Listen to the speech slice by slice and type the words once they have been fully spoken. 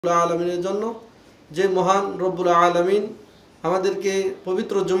আলমিনের জন্য যে মহান রব্বুল আলমিন আমাদেরকে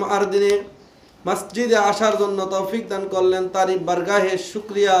পবিত্র জুমার দিনে মসজিদে আসার জন্য তৌফিক দান করলেন, তারই বারগাহে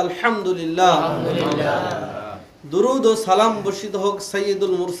শুকরিয়া আলহামদুলিল্লাহ। দুরুদ ও সালাম বর্ষিত হোক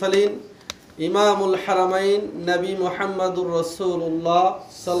সৈয়দুল মুরসালিন ইমামুল হারামাইন নবী মুহাম্মদুর রাসূলুল্লাহ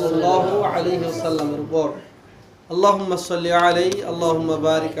সাল্লাল্লাহু আলাইহি ওয়াসাল্লামের উপর। আল্লাহুম্মা সাল্লি আলাইহি আল্লাহুম্মা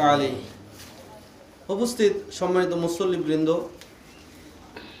বারিক আলাইহি। উপস্থিত সম্মানিত মুসল্লিবৃন্দ,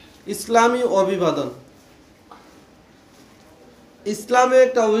 ইসলামী অভিবাদন, ইসলামে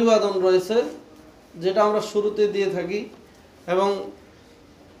একটা অভিবাদন রয়েছে যেটা আমরা শুরুতে দিয়ে থাকি, এবং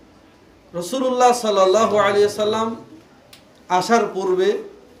রাসূলুল্লাহ সাল্লাল্লাহু আলাইহি ওয়াসাল্লাম আসার পূর্বে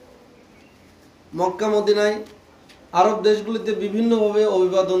মক্কা মদিনায় আরব দেশগুলিতে বিভিন্নভাবে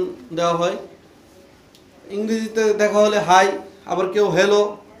অভিবাদন দেওয়া হয়। ইংরেজিতে দেখা হলে হাই, আবার কেউ হ্যালো,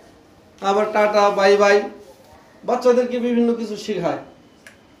 আবার টাটা, বাই বাই। বাচ্চাদেরকে বিভিন্ন কিছু শেখায়,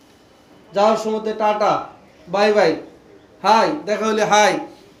 যাওয়ার সময় টাটা, বাই বাই, হাই, দেখা হলে হাই।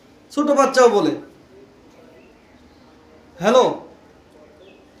 ছোট বাচ্চাও বলে হ্যালো।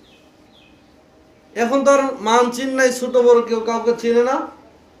 এখন তো আর মান চিন নাই, ছোট বড় কেউ কাউকে চেনে না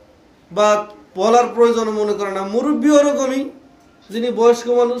বা বলার প্রয়োজন মনে করে না। মুরব্বী ওরকমই, যিনি বয়স্ক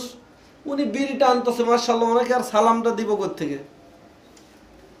মানুষ, উনি বিড়িটা আনতেছে, মাশাআল্লাহ, ওনাকে আর সালামটা দিব কোত্থেকে?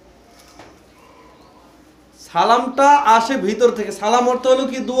 সালামটা আসে ভিতর থেকে। সালাম অর্থ হলো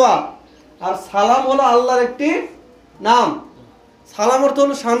কি? দোয়া। আর সালাম হলো আল্লাহর একটি নাম। সালাম অর্থ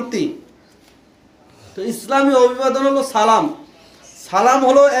হলো শান্তি। তো ইসলামী অভিবাদন হলো সালাম। সালাম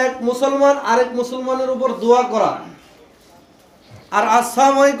হলো এক মুসলমান আরেক মুসলমানের উপর দোয়া করা। আর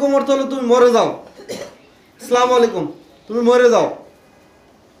আসসালামু আলাইকুম অর্থ হলো তুমি মরে যাও। আসসালামু আলাইকুম, তুমি মরে যাও,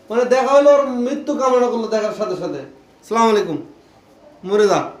 মানে দেখা হলো ওর মৃত্যু কামনা করলো, দেখার সাথে সাথে আসসালামু আলাইকুম, মরে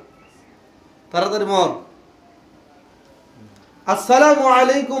যা, তাড়াতাড়ি মর। আসসালামু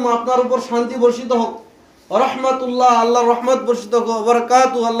আলাইকুম, আপনার উপর শান্তি বর্ষিত হোক। রাহমাতুল্লাহ, আল্লাহর রহমত বর্ষিত হোক।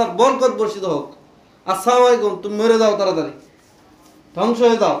 বারাকাতুহু, আল্লাহর বরকত বর্ষিত হোক। আসসালামু আলাইকুম, তুমি মরে যাও, তাড়াতাড়ি ধ্বংস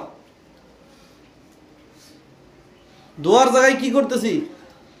হয়ে যাও। দোয়ার জায়গায় কি করতেছি?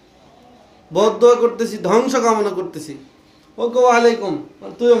 বদদোয়া করতেছি, ধ্বংস কামনা করতেছি। ওকে ওয়ালাইকুম,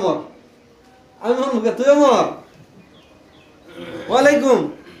 তুইও মর। আমি মরবো, তুইও মর, ওয়ালাইকুম।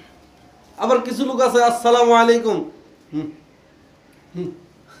 আবার কিছু লোক আছে আসসালামু আলাইকুম,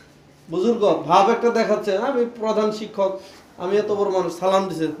 বুজুর্গ ভাব একটা দেখাচ্ছে, আমি প্রধান শিক্ষক, আমি এত বড় মানুষ, সালাম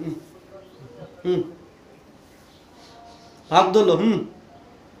দিছে, ভাব ধরলো।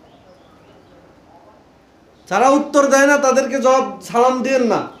 যারা উত্তর দেয় না তাদেরকে জবাব সালাম দিয়েন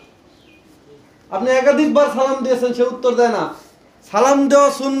না। আপনি একাধিকবার সালাম দিয়েছেন, সে উত্তর দেয় না। সালাম দেওয়া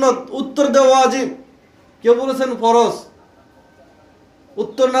সুন্নত, উত্তর দেওয়া ওয়াজিব। কেউ বলেছেন ফরজ।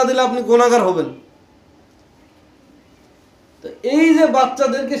 উত্তর না দিলে আপনি গুনাহগার হবেন। তো এই যে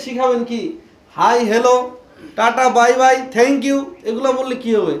বাচ্চাদেরকে শিখাবেন কি? High, hello, tata, bye bye, thank you, এগুলো বললে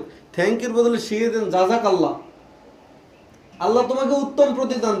কি হবে? থ্যাংক ইউর বদলে শিখিয়ে দেন জাযাক আল্লাহ, আল্লাহ তোমাকে উত্তম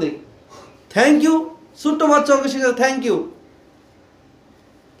প্রতিদান দেখ। থ্যাংক ইউ, ছোট্ট বাচ্চাকে শিখে থ্যাংক ইউ।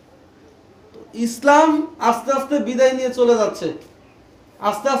 ইসলাম আস্তে আস্তে বিদায় নিয়ে চলে যাচ্ছে।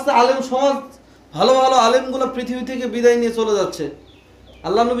 আস্তে আস্তে আলেম সমাজ, ভালো ভালো আলেমগুলো পৃথিবী থেকে বিদায় নিয়ে চলে যাচ্ছে।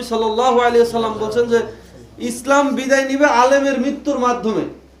 আল্লাহ নবী সাল্লাল্লাহু আলাইহি ওয়াসাল্লাম বলছেন যে ইসলাম বিদায় নিবে আলেমের মৃত্যুর মাধ্যমে,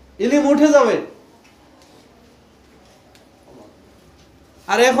 ইলম উঠে যাবে।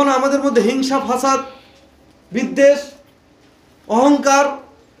 আর এখন আমাদের মধ্যে হিংসা, ফাসাদ, বিদ্বেষ, অহংকার,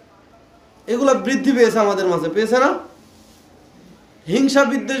 এগুলো বৃদ্ধি পেয়েছে আমাদের মাঝে, পেয়েছে না? হিংসা,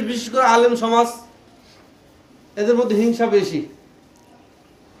 বিদ্বেষ, বিশেষ করে আলেম সমাজ, এদের মধ্যে হিংসা বেশি।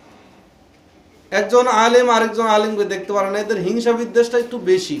 একজন আলেম আরেকজন আলেমকে দেখতে পারে না, এদের হিংসা বিদ্বেষটা একটু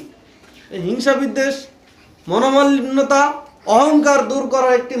বেশি। এই হিংসা বিদ্বেষ, মনোমালিন্যতা, অহংকার দূর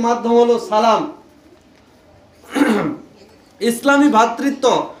করার একটি মাধ্যম হলো সালাম। ইসলামী ভ্রাতৃত্ব,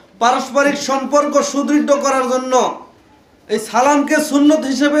 পারস্পরিক সম্পর্ক সুদৃঢ় করার জন্য এই সালামকে সুন্নত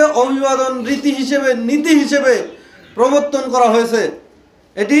হিসেবে, অভিবাদন রীতি হিসেবে, নীতি হিসেবে প্রবর্তন করা হয়েছে।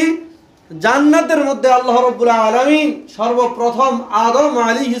 এটি জান্নাতের মধ্যে আল্লাহ রাব্বুল আলামিন সর্বপ্রথম আদম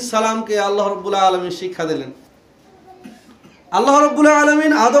আলাইহিস সালামকে আল্লাহ রাব্বুল আলামিন শিক্ষা দিলেন। আল্লাহ রাব্বুল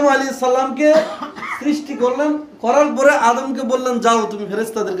আলামিন আদম আলাইহিস সালামকে সৃষ্টি করলেন, করার পরে আদমকে বললেন, যাও তুমি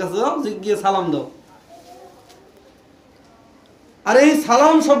ফেরেশতাদের কাছে যাও, গিয়ে সালাম দাও। আর এই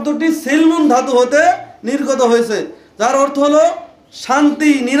সালাম শব্দটি সিলমুন ধাতু হতে নির্গত হয়েছে, যার অর্থ হলো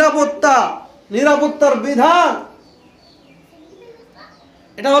শান্তি, নিরাপত্তা, নিরাপত্তার বিধান।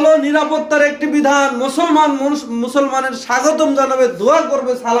 এটা হলো নিরাপত্তার একটি বিধান। মুসলমানের স্বাগতম জানাবে, দোয়া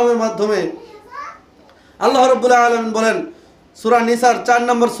করবে সালামের মাধ্যমে। আল্লাহ রাব্বুল আলামিন বলেন সূরা নিসার 4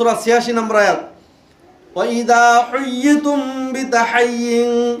 নম্বর সূরা 86 নম্বর আয়াত, وإذا حييتم بتحيٍّ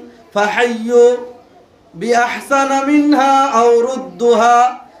فحيوا بأحسن منها أو ردها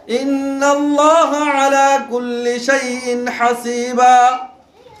إن الله على كل شيء حسيبا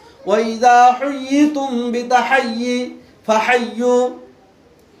وإذا حييتم بتحيٍّ فحيوا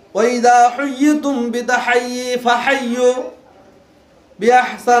وإذا حييتم بتحيٍّ فحيوا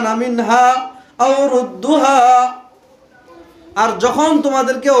بأحسن منها أو ردها আর যখন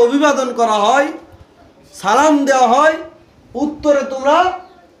তোমাদেরকে অভিবাদন করা হয়, সালাম দেওয়া হয়, উত্তরে তোমরা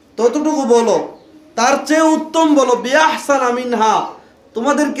ততটুকু বলো, তার চেয়ে উত্তম বলো। বিআহসানা মিনহা,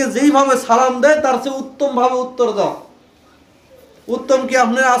 তোমাদেরকে যেইভাবে সালাম দেয় তার চেয়ে উত্তম ভাবে উত্তর দাও। উত্তম কি?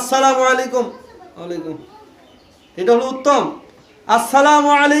 আপনার আসসালামু আলাইকুম, ওয়ালাইকুম, এটা হলো উত্তম। আসসালামু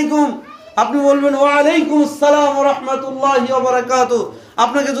আলাইকুম, আপনি বলবেন ওয়া আলাইকুম আসসালাম ওয়া রাহমাতুল্লাহি ওয়া বারাকাতুহু।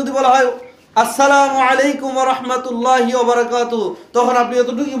 আপনাকে যদি বলা হয় আসসালামু আলাইকুম ওয়া রাহমাতুল্লাহি ওয়া বারাকাতুহু, তখন আপনি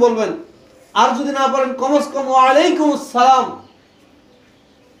এতটুকুই বলবেন। আর যদি না পারেন, কমস কম ওয়া আলাইকুম আসসালাম,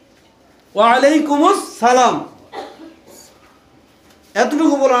 ওয়া আলাইকুম আসসালাম,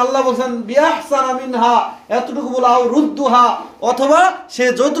 এতটুকু বলো। আল্লাহ বলেন বিআহসানা মিনহা, এতটুকু বলো। আও রুদ্দুহা, অথবা সে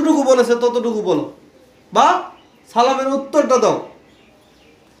যতটুকু বলেছে ততটুকু বলো, বা সালামের উত্তরটা দাও।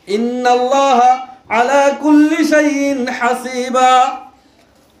 ইন্নাল্লাহা আলা কুল্লি শাইইন হাসিবা,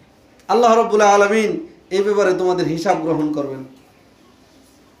 আল্লাহ রাব্বুল আলামিন এই ব্যাপারে তোমাদের হিসাব গ্রহণ করবেন।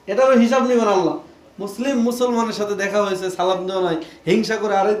 এটারও হিসাব নেবেন আল্লাহ। মুসলমানের সাথে দেখা হয়েছে, সালাম দেওয়া নাই, হিংসা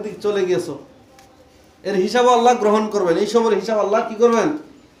করে আরেক দিক চলে গিয়েছো, এর হিসাব আল্লাহ গ্রহণ করবেন। এই সবের হিসাব আল্লাহ কি করবেন?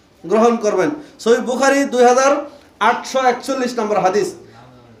 গ্রহণ করবেন। সহিহ বুখারী 2841 নম্বর হাদিস,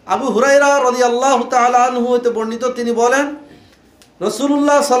 আবু হুরায়রা রাদিয়াল্লাহু তাআলা আনহু হতে বর্ণিত, তিনি বলেন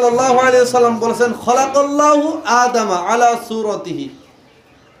রাসূলুল্লাহ সাল্লাল্লাহু আলাইহি ওয়াসাল্লাম বলেছেন, খলাকাল্লাহু আদামা আলা সূরাতিহি,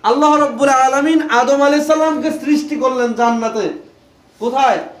 আল্লাহ রাব্বুল আলামিন আদম আলাইহিস সালামকে সৃষ্টি করলেন জান্নাতে।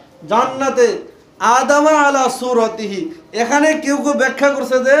 কোথায়? জান্নাতে। আদামা আলা সূরাতিহি, এখানে কেউ কেউ ব্যাখ্যা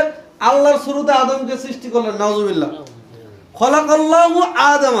করছে যে আল্লাহর শুরুতে আদমকে সৃষ্টি করলেন, নাউজুবিল্লাহ। খলাকাল্লাহু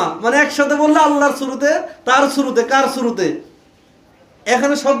আদামা মানে একসাথে বললে আল্লাহর শুরুতে, তার শুরুতে, কার শুরুতে?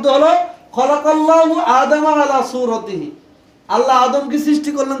 এখানে শব্দ হলো খলাকাল্লাহু আদামা আলা সূরাতিহি, আল্লাহ আদমকে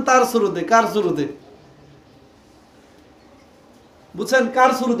সৃষ্টি করলেন তার শুরুতে। কার শুরুতে? বুঝছেন?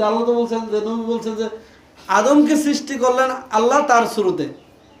 কার শুরুতে? আল্লাহ তো বলছেন যে, নবী বলছেন যে আদমকে সৃষ্টি করলেন আল্লাহ তার শুরুতে।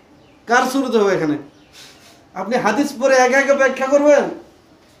 কার শুরুতে হবে এখানে? আপনি হাদিস পড়ে একা একা ব্যাখ্যা করবেন,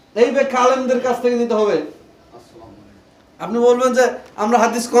 এই ব্যাখ্যা আলেমদের কাছ থেকে নিতে হবে। আপনি বলবেন যে আমরা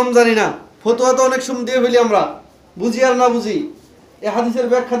হাদিস কম জানি না, ফতোয়া তো অনেক সময় দিয়ে ফেলি আমরা, বুঝি আর না বুঝি। এই হাদিসের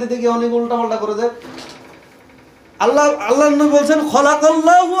ব্যাখ্যা দিতে গিয়ে অনেক উল্টাপাল্টা করে দেয়। আল্লাহ নবী বলছেন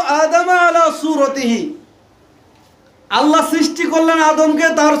খলাকাল্লাহু আদামা আলা সূরাতিহি, আল্লাহ সৃষ্টি করলেন আদমকে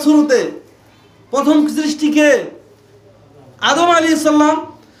তার শুরুতে। প্রথম সৃষ্টি কে? আদম আলাইহিস সালাম।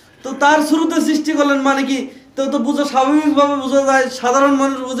 তো তার শুরুতে সৃষ্টি করলেন মানে কি? তো বুঝো, স্বাভাবিকভাবে বোঝা যায়, সাধারণ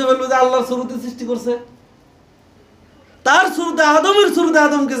মানুষ বুঝে ফেলবে যে আল্লাহর শুরুতে সৃষ্টি করছে। তার শুরুতে, আদমের শুরুতে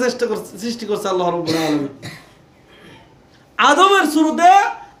আদমকে সৃষ্টি করছে আল্লাহ রাব্বুল আলামিন। আদমের শুরুতে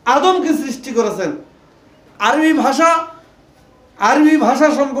আদমকে সৃষ্টি করেছেন। আরবি ভাষা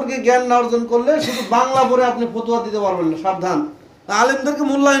সম্পর্কে জ্ঞান না অর্জন করলে শুধু বাংলা পড়ে আপনি ফতোয়া দিতে পারবেন না, সাবধান। আলেমদেরকে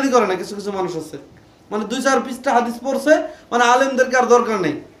মূল্যায়নই করে না কিছু কিছু মানুষ আছে, মানে 2-4 পৃষ্ঠা হাদিস পড়ছে, মানে আলেমদেরকে আর দরকার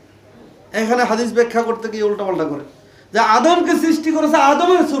নেই। এখানে হাদিস ব্যাখ্যা করতে গিয়ে উল্টাপাল্টা করে যে আদমকে সৃষ্টি করেছে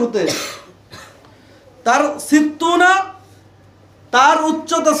আদমের শুরুতে। তার সিত্তুনা, তার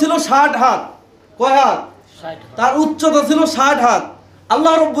উচ্চতা ছিল 60 হাত। কয় হাত? তার উচ্চতা ছিল 60 হাত।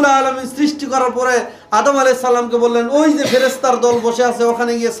 আল্লাহ রাব্বুল আলামিন সৃষ্টি করার পরে আদম আলাইহিস সালামকে বললেন, ওই যে ফেরেশতার দল বসে আছে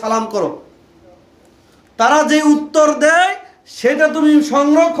ওখানে গিয়ে সালাম করো। তারা যে উত্তর দেয় সেটা তুমি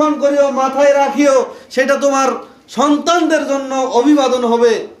সংরক্ষণ করিও, মাথায় রাখিও, সেটা তোমার সন্তানদের জন্য অভিবাদন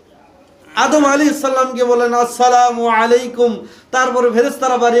হবে। আদম আলাইহিস সালামকে বলেন আসসালামু আলাইকুম, তারপরে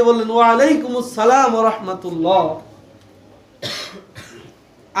ফেরেশতারা বাড়িয়ে বললেন ওয়া আলাইকুমুস সালাম ওয়া রাহমাতুল্লাহ।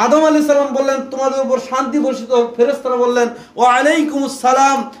 আদম আলাইহিস সালাম বললেন তোমাদের উপর শান্তি বর্ষিত হোক। ফেরেশতারা বললেন ওয়া আলাইকুমুস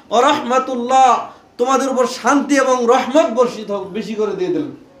সালাম ওয়া রাহমাতুল্লাহ, তোমাদের উপর শান্তি এবং রহমত বর্ষিত হোক, বেশি করে দিয়ে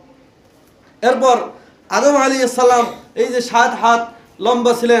দিলেন। এরপর আদম আলাইহিস সালাম এই যে 7 হাত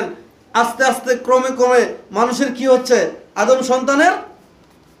লম্বা ছিলেন, আস্তে আস্তে ক্রমে ক্রমে মানুষের কি হচ্ছে? আদম সন্তানের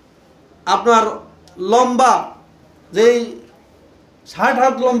আপনার লম্বা যেই 60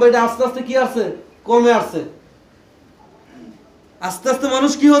 হাত লম্বা, এটা আস্তে আস্তে কি আছে? কমে আসছে। আস্তে আস্তে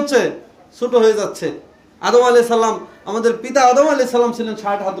মানুষ কি হচ্ছে? ছোট হয়ে যাচ্ছে। আদম আলাইহিস সালাম, আমাদের পিতা আদম আলাইহিস সালাম ছিলেন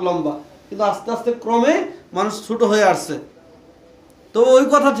 60 হাত লম্বা, কিন্তু আস্তে আস্তে ক্রমে মানুষ ছোট হয়ে আসছে। তো ওই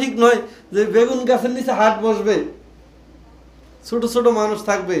কথা ঠিক নয় যে বেগুন গাছের নিচে হাট বসবে, ছোট ছোট মানুষ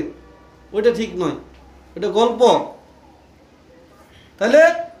থাকবে, ওইটা ঠিক নয়, ওটা গল্প। তাহলে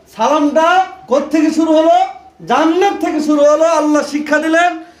সালামটা কোত্থেকে শুরু হলো? জান্নাত থেকে শুরু হলো। আল্লাহ শিক্ষা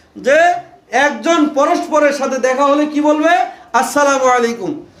দিলেন যে একজন পরস্পরের সাথে দেখা হলে কি বলবে? আসসালামু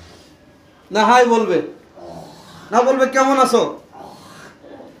আলাইকুম। না হাই বলবে, না বলবে কেমন আছো।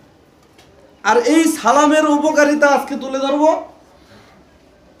 আর এই সালামের উপকারিতা আজকে তুলে ধরবো।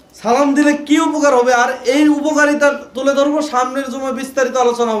 সালাম দিলে কি উপকার হবে আর এই উপকারিতা তুলে ধরবো। সামনের জুমায় বিস্তারিত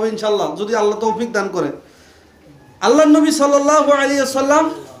আলোচনা হবে ইনশাল্লাহ, যদি আল্লাহ তৌফিক দান করে। আল্লাহর নবী সাল্লাল্লাহু আলাইহি ওয়াসাল্লাম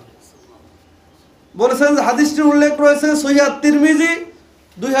বলেছেন, হাদিসটির উল্লেখ রয়েছে সহিহ তিরমিজি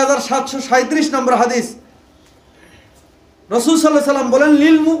 2737 নম্বর হাদিস। রাসূল সাল্লাল্লাহু আলাইহি ওয়াসাল্লাম বলেন,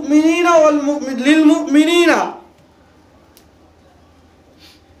 লিল মুমিনিনা,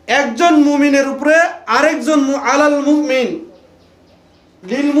 একজন মুমিনের উপরে আরেকজন আলাল মুমিন,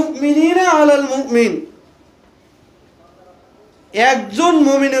 লিল মুমিনিনা আলাল মুমিন, একজন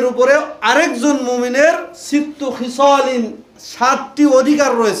মুমিনের উপরে আরেকজন মুমিনের সিত্তু খিসালিন, 7টি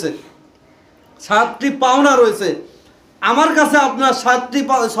অধিকার রয়েছে, 7টি পাওনা রয়েছে। আমার কাছে আপনার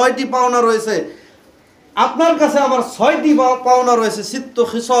 6টি পাওনা রয়েছে, আপনার কাছে আমার 6টি পাওনা রয়েছে। সিত্তু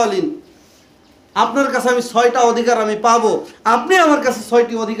খিসালিন, আপনার কাছে আমি 6টা অধিকার আমি পাবো, আপনি আমার কাছে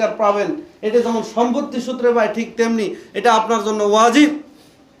 6টি অধিকার পাবেন। এটা যেমন সম্পত্তি সূত্রে পায়, ঠিক তেমনি এটা আপনার জন্য ওয়াজিব,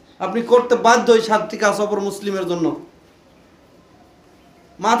 আপনি করতে বাধ্য এই 7টি কাজ অপর মুসলিমের জন্য।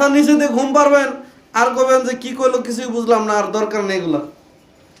 মাথার নিচে দিয়ে ঘুম পারবেন আর করবেন যে কি করলো কিছুই বুঝলাম না, আর দরকার নেই এগুলো।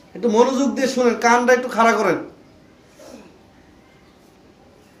 একটু মনোযোগ দিয়ে শুনেন, কানটা একটু খাড়া করেন।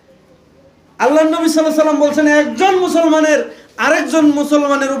 আল্লাহ নবী সাল্লাল্লাহু আলাইহি ওয়াসাল্লাম বলছেন, একজন মুসলমানের আরেকজন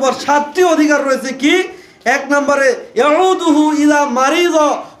মুসলমানের উপর 7টি অধিকার রয়েছে। কি? 1 নম্বরে, ইয়াউদুহু ইলা মারিদ,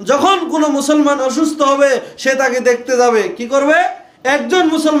 যখন কোনো মুসলমান অসুস্থ হবে সে তাকে দেখতে যাবে। কি করবে? একজন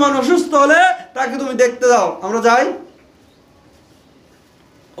মুসলমান অসুস্থ হলে তাকে তুমি দেখতে যাও। আমরা যাই,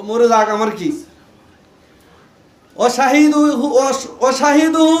 মরে যাক আমার কি।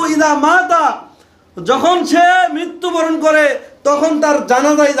 ওয়াশাহিদুহু ইদা মাতা, যখন সে মৃত্যুবরণ করে তখন তার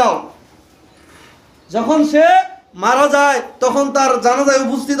জানাজায় যাও। যখন সে মারা যায় তখন তার জানাজায়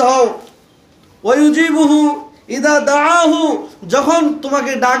উপস্থিত হও। ওয়ায়ুজিবুহু ইদা দাআহু, যখন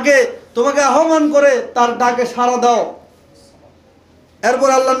তোমাকে ডাকে, তোমাকে আহ্বান করে, তার ডাকে সাড়া দাও। এরপর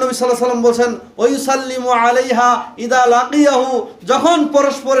আল্লাহ নবী সাল্লাল্লাহু আলাইহি ওয়াসাল্লাম বলেন, ওয়ায়ুসাল্লিমু আলাইহা ইদা লাকিয়াহু, যখন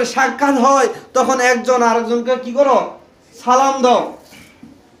পরস্পরের সাক্ষাৎ হয় তখন একজন আরেকজনকে কি করো? সালাম দাও।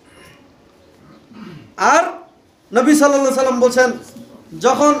 আর নবী সাল্লাল্লাহু আলাইহি ওয়াসাল্লাম বলেন,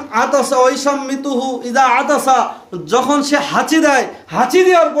 যখন আতাসা ওয়াইসাম্মিতুহু ইদা আতাসা, যখন সে হাঁচি দেয়, হাঁচি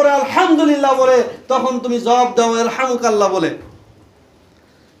দেওয়ার পরে আলহামদুলিল্লাহ বলে, তখন তুমি জবাব দাও আলহামুকাল্লাহ বলে।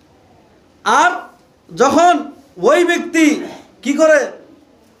 আর যখন ওই ব্যক্তি কি করে?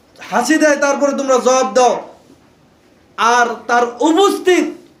 হাসি দেয়, তারপরে তোমরা জবাব দাও। আর তার উপস্থিত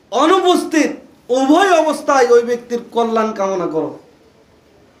অনুপস্থিত উভয় অবস্থায় ওই ব্যক্তির কল্যাণ কামনা করো।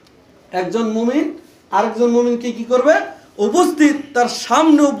 একজন মুমিন আরেকজন মুমিনকে কি করবে? উপস্থিত, তার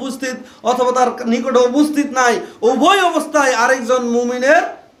সামনে উপস্থিত অথবা তার নিকটে উপস্থিত নাই, উভয় অবস্থায় আরেকজন মুমিনের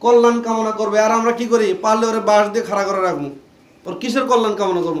কল্যাণ কামনা করবে। আর আমরা কি করি? পারলে ওরে বাঁশ দিয়ে খাড়া করে রাখবো। ওর কিসের কল্যাণ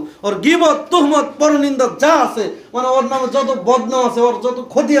কামনা করবো? ওর গীবত, তুহমত, পরনিন্দা যা আছে, মানে ওর নামে যত বদনাম আছে, ওর যত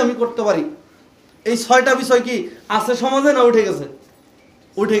ক্ষতি আমি করতে পারি। এই 6টা বিষয় কি আছে সমাজে? না উঠে গেছে?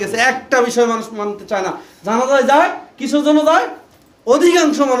 উঠে গেছে। একটা বিষয় মানুষ মানতে চায় না। জানাজায় যায় কিসের জন্য যায়?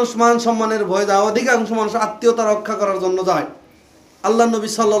 অধিকাংশ মানুষ মান সম্মানের ভয় যায়, অধিকাংশ মানুষ আত্মীয়তা রক্ষা করার জন্য যায়। আল্লাহ নবী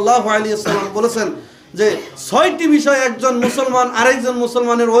সাল্লাল্লাহু আলাইহি ওয়াসাল্লাম বলেছেন যে 6টি বিষয় একজন মুসলমান আরেকজন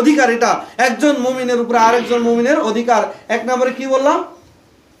মুসলমানের অধিকার। এটা একজন মুমিনের উপরে আরেকজন মুমিনের অধিকার। 1 নম্বরে কি বললাম?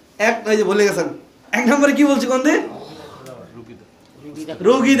 এই যে ভুলে গেছেন। 1 নম্বরে কি বলছি? কোন দিন?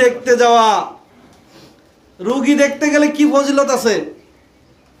 রোগী দেখতে যাওয়া। রোগী দেখতে গেলে কি ফজিলত আছে?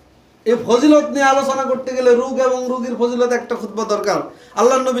 এই ফজিলত নিয়ে আলোচনা করতে গেলে রোগ এবং রোগীর ফজিলত একটা খুতবা দরকার।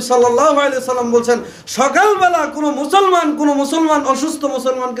 আল্লাহ নবী সাল্লাল্লাহু আলাইহি ওয়াসাল্লাম বলেন, সকালবেলা কোনো মুসলমান অসুস্থ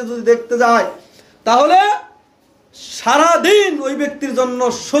মুসলমানকে যদি দেখতে যায়, তাহলে সারা দিন ওই ব্যক্তির জন্য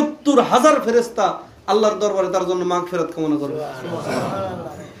 70,000 ফেরেশতা আল্লাহর দরবারে তার জন্য মাগফিরাত কামনা করবে।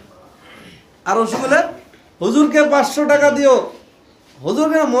 আর রসুল হুজুরকে 500 টাকা দিও,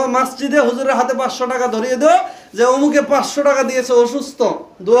 হুজুরকে মসজিদে হুজুরের হাতে 500 টাকা ধরিয়ে দিও যে অমুকে 500 টাকা দিয়েছে, অসুস্থ,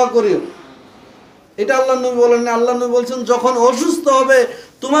 দোয়া করিও। এটা আল্লাহ নবী বলেন না। আল্লাহ নবী বলছেন, যখন অসুস্থ হবে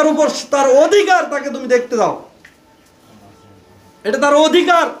তোমার উপর তার অধিকার, তাকে তুমি দেখতে দাও। এটা তার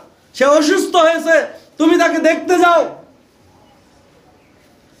অধিকার। সে অসুস্থ হয়েছে, তুমি তাকে দেখতে যাও।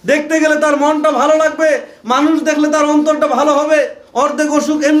 দেখতে গেলে তার মনটা ভালো লাগবে, মানুষ দেখলে তার অন্তরটা ভালো হবে, অর্ধেক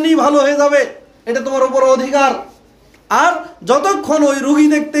অসুখ এমনি ভালো হয়ে যাবে। এটা তোমার উপর অধিকার। আর যতক্ষণ ওই রোগী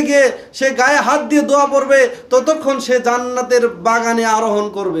দেখতে গিয়ে সে গায়ে হাত দিয়ে দোয়া পড়বে, ততক্ষণ সে জান্নাতের বাগানে আরোহণ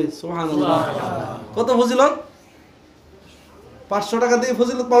করবে। সুবহানাল্লাহ। কত ফজিলত! 500 টাকা দিয়ে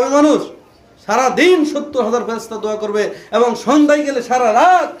ফজিলত পাবে মানুষ? সারাদিন 70,000 ফেরেশতা দোয়া করবে, এবং সন্ধ্যায় গেলে সারা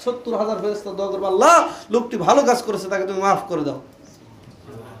রাত 70,000 ফেরেশতা দোয়া করবে, আল্লাহ লোকটি ভালো কাজ করেছে, তাকে তুমি মাফ করে দাও।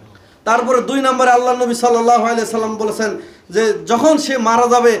 তারপরে 2 নম্বরে আল্লাহ নবী সাল্লাল্লাহু আলাইহি সাল্লাম বলেছেন যে যখন সে মারা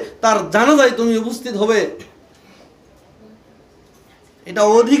যাবে তার জানাজায় তুমি উপস্থিত হবে। এটা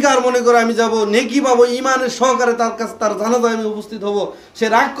অধিকার মনে করে আমি যাব, নেকি পাবো, ইমানের সহকারে তার কাছে তার জানাজায় আমি উপস্থিত হব। সে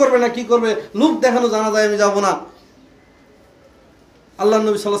রাগ করবে না, কি করবে, লোক দেখানো জানাজায় আমি যাব না। আল্লাহ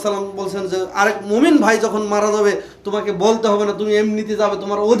নবী সাল্লাল্লাহু আলাইহি সাল্লাম বলছেন যে আরেক মুমিন ভাই যখন মারা যাবে তোমাকে বলতে হবে না, তুমি এমনিতে যাবে,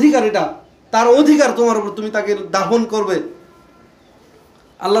 তোমার অধিকার এটা, তার অধিকার তোমার উপর, তুমি তাকে দাফন করবে।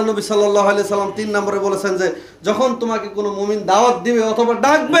 আল্লাহ নবী সাল্লাল্লাহু আলাইহি সাল্লাম 3 নম্বরে বলেছেন যে যখন তোমাকে কোনো মুমিন দাওয়াত দিবে অথবা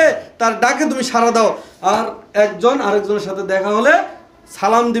ডাকবে, তার ডাকে তুমি সাড়া দাও। আর একজন আরেকজনের সাথে দেখা হলে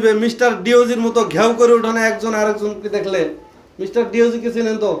সালাম দিবে। মিস্টার ডিওজির মতো ঘেউ করে ওঠে না একজন আরেকজনকে দেখলে। মিস্টার ডিওজিকে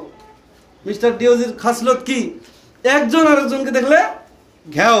চেনেন তো? মিস্টার ডিওজির খাসলত কি? একজন আরেকজনকে দেখলে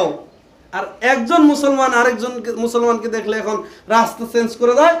ঘেউ। আর একজন মুসলমান আরেকজন মুসলমানকে দেখলে এখন রাস্তা চেঞ্জ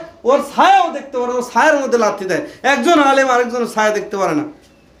করে দেয়, ওর ছায়াও দেখতে পারে, ওর ছায়ার মধ্যে লাথি দেয়। একজন আলেম আরেকজনের ছায়া দেখতে পারে না।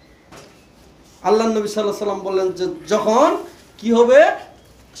 আল্লাহ নবী সাল্লাল্লাহু আলাইহি সাল্লাম বললেন যে যখন কি হবে,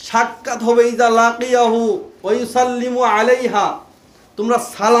 সাক্ষাৎ হবে, ইজা লাকিয়াহু ওয়া ইউসাল্লিমু আলাইহা, তোমরা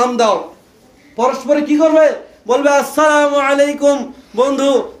সালাম দাও। পরস্পরে কি করবে? বলবে আসসালামু আলাইকুম, বন্ধু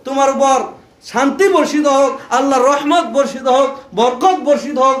তোমার উপর শান্তি বর্ষিত হোক, আল্লাহর রহমত বর্ষিত হোক, বরকত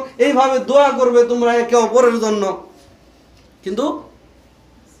বর্ষিত হোক, এইভাবে দোয়া করবে তোমরা একে অপরের জন্য। কিন্তু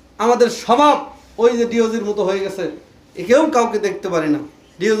আমাদের স্বভাব ওই যে ডিওজির মতো হয়ে গেছে, একেও কাউকে দেখতে পারি না।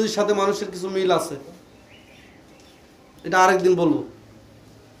 ডিওজির সাথে মানুষের কিছু মিল আছে, এটা আরেকদিন বলবো,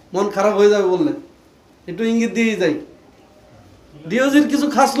 মন খারাপ হয়ে যাবে বললে, একটু ইঙ্গিত দিয়ে যাই। ডিওজির কিছু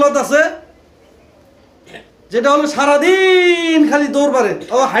খাসলত আছে, যেটা হলো সারাদিন খালি দৌড় পারে,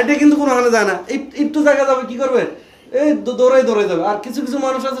 ও হাইটে কিন্তু কোনো হানে যায় না, একটু জায়গা যাবে কি করবে, এই দৌড়াই যাবে। আর কিছু কিছু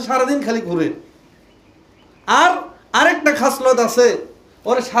মানুষ আছে সারাদিন খালি ঘুরে। আর আরেকটা খাসলত আছে,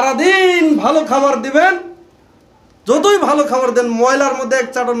 ওরে সারাদিন ভালো খাবার দিবেন, যতই ভালো খাবার দেন ময়লার মধ্যে এক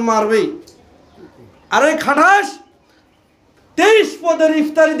চাটন মারবেই। আর ওই খাটাস 23 পদের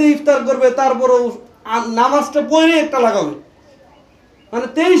ইফতারি দিয়ে ইফতার করবে, তারপরও নামাজটা পড়ে একটা লাগাবে, মানে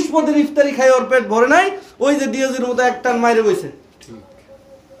 23 পদের ইফতারি খাই ওর পেট ভরে নাই। ওই যে ডিওজির মতো একটান মাইরে বইছে,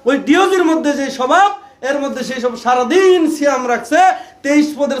 ওই ডিওজির মধ্যে যে স্বভাব, এর মধ্যে সেই সব সারাদিন সিয়াম রাখছে, 23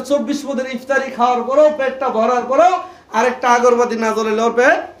 পদের 24 পদের ইফতারি খাওয়ার পরেও, পেটটা ভরার পরেও আরেকটা আগরবাতি না জ্বলালে ওর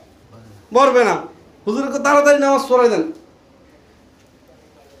পেট ভরবে না। হুজুরকে তাড়াতাড়ি নামাজ পড়াই দেন।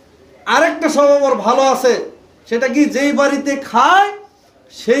 আরেকটা স্বভাব ওর ভালো আছে, সেটা কি, যেই বাড়িতে খায়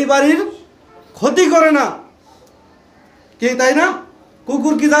সেই বাড়ির ক্ষতি করে না। কি তাই না?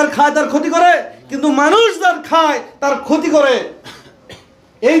 কুকুর কি যার খায় তার ক্ষতি করে, কিন্তু মানুষ যার খায় তার ক্ষতি করে।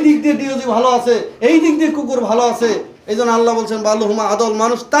 এই দিক দিয়ে ডিওজি ভালো আছে, এই দিক দিয়ে কুকুর ভালো আছে। এই জন্য আল্লাহ বলছেন বালুহুমা আদল,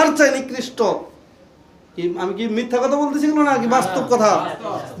 মানুষ তার চাই নিকৃষ্ট। কি আমি কি মিথ্যা কথা বলতেছি না কি বাস্তব কথা?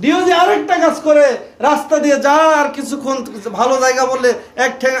 ডিওজি আরেকটা কাজ করে, রাস্তা দিয়ে যা আর কিছুক্ষণ ভালো জায়গা বললে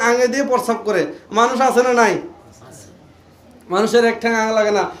এক ঠ্যাং আঙে দিয়ে প্রস্রাব করে। মানুষ আছে না নাই? মানুষের এক ঠ্যাং আঙ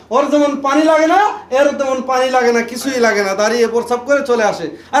লাগে না, ওর যেমন পানি লাগে না এর তেমন পানি লাগে না, কিছুই লাগে না, দাঁড়িয়ে প্রস্রাব করে চলে আসে।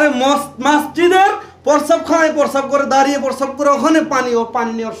 আরে মসজিদের প্রস্রাবখানায় প্রস্রাব করে, দাঁড়িয়ে প্রস্রাব করে, ওখানে পানি, ও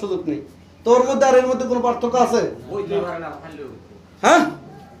পানি নেওয়ার সুযোগ নেই। তো ওর মধ্যে আর এর মধ্যে কোনো পার্থক্য আছে? হ্যাঁ,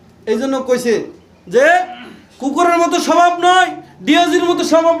 এই জন্য কইছে যে কুকুরের মতো স্বভাব নয়, ডিওজির মতো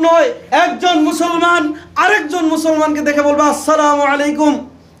স্বভাব নয়। একজন মুসলমান আরেকজন মুসলমানকে দেখে বলবে আসসালামু আলাইকুম,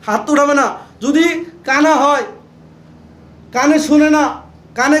 হাত উঠাবে না। যদি কানা হয়, কানে শুনে না,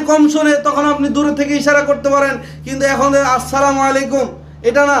 কানে কম শোনে, তখন আপনি দূরে থেকে ইশারা করতে পারেন। কিন্তু এখন আসসালামু আলাইকুম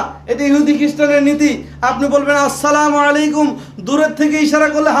এটা না, এটা ইহুদি খ্রিস্টানের নীতি। আপনি বলবেন আসসালামু আলাইকুম, দূরের থেকে ইশারা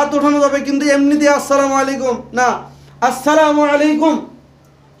করলে হাত ওঠানো যাবে, কিন্তু এমনিতে আসসালামু আলাইকুম না। আসসালামু আলাইকুম,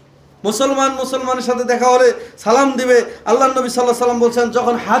 মুসলমান মুসলমানের সাথে দেখা হলে সালাম দিবে। আল্লাহ নবী সাল্লাল্লাহু আলাইহি সাল্লাম বলছেন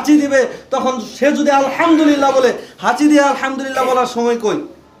যখন হাঁচি দিবে তখন সে যদি আলহামদুলিল্লাহ বলে, হাঁচি দিয়ে আলহামদুলিল্লাহ বলার সময় কই?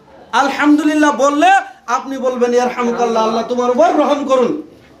 আলহামদুলিল্লাহ বললে আপনি বলবেন ইয়ারহামুকাল্লাহ, আল্লাহ তোমার উপর রহম করুন,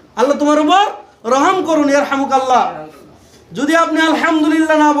 আল্লাহ তোমার উপর রহম করুন, ইয়ারহামুকাল্লাহ। যদি আপনি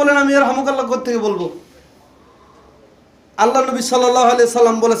আলহামদুলিল্লাহ না বলেন, আমি ইয়ারহামুকাল্লাহ কোথা থেকে বলবো? আল্লাহ নবী সাল্লাল্লাহু আলাইহি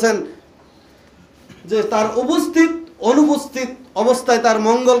সাল্লাম বলেছেন যে তার উপস্থিত অনুপস্থিত অবস্থায় তার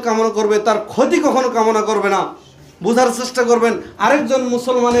মঙ্গল কামনা করবে, তার ক্ষতি কখনো কামনা করবে না। বোঝার চেষ্টা করবেন, আরেকজন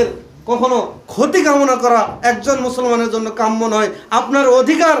মুসলমানের কখনো ক্ষতি কামনা করা একজন মুসলমানের জন্য কাম্য নয়। আপনার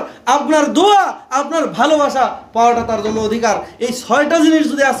অধিকার, আপনার দোয়া, আপনার ভালোবাসা পাওয়াটা তার জন্য অধিকার। এই 6টা জিনিস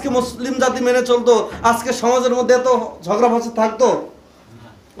যদি আজকে মুসলিম জাতি মেনে চলতো, আজকে সমাজের মধ্যে এত ঝগড়া ফাঁসি থাকতো।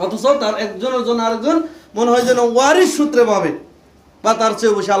 অথচ তার একজনের জন্য আরেকজন মনে হয় যেন ওয়ারিশ সূত্রে পাবে, বা তার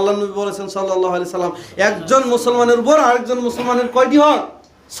চেয়ে বেশি। আল্লাহ নবী বলেছেন সাল্লাল্লাহু আলাইহি সাল্লাম, একজন মুসলমানের উপর আরেকজন মুসলমানের কয়টি হক?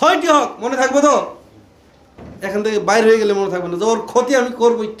 6টি হক মনে থাকবে তো? এখান থেকে বাইরে হয়ে গেলে মনে থাকবে না যে ওর ক্ষতি আমি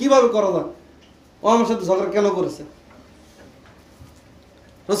করবো, কিভাবে করা যায়, ও আমার সাথে ঝগড়া কেন করেছে।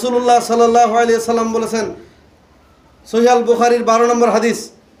 রাসূলুল্লাহ সাল্লাল্লাহু আলাইহি সাল্লাম বলেছেন, সহিহ আল বুখারীর 12 নম্বর হাদিস,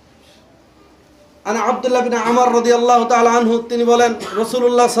 আনা আব্দুল্লাহ বিন আমর রাদিয়াল্লাহু তাআলা আনহু, তিনি বলেন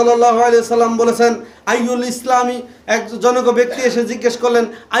রাসূলুল্লাহ সাল্লাল্লাহু আলাইহি সাল্লাম বলেছেন, আইয়ুল ইসলামি, এক জনক ব্যক্তি এসে জিজ্ঞেস করলেন,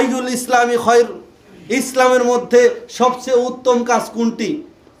 আইয়ুল ইসলামি খৈর, ইসলামের মধ্যে সবচেয়ে উত্তম কাজ কোনটি,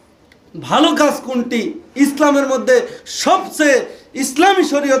 ভালো কাজ কোনটি, ইসলামের মধ্যে সবচেয়ে ইসলামী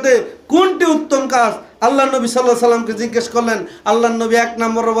শরীয়তে কোনটি উত্তম কাজ? আল্লাহ নবী সাল্লাল্লাহু আলাইহি সাল্লামকে জিজ্ঞেস করলেন। আল্লাহ নবী 1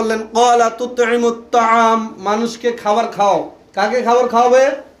 নম্বরে বললেন, ক্বালা তুতঈমুত তাআম, মানুষকে খাবার খাও। কাকে খাবার খাওয়াবে?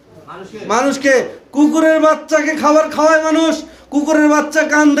 মানুষকে। কুকুরের বাচ্চাকে খাবার খাওয়ায় মানুষ। কুকুরের বাচ্চা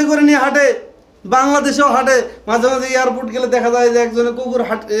কাঁধে করে নিয়ে হাঁটে, বাংলাদেশেও হাঁটে, মাঝে মাঝে এয়ারপোর্ট গেলে দেখা যায় যে একজনে কুকুর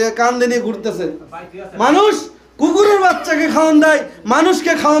কাঁধে নিয়ে ঘুরতেছে। মানুষ কুকুরের বাচ্চাকে খাওয়ান দেয়,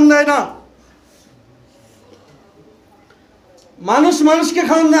 মানুষকে খাওয়ান দেয় না। মানুষ মানুষকে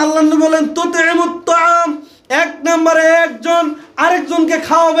খাওয়ান দেয়। আল্লাহ নবী বলেন, তুতঈমুত তাআম, 1 নম্বরে একজন আরেকজনকে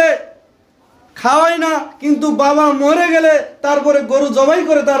খাওয়াবে। খাওয়াই না, কিন্তু বাবা মরে গেলে তারপরে গরু জবাই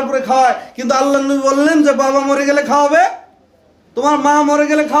করে তারপরে খাওয়ায়। কিন্তু আল্লাহ নবী বললেন যে বাবা মরে গেলে খাওয়াবে, তোমার মা মরে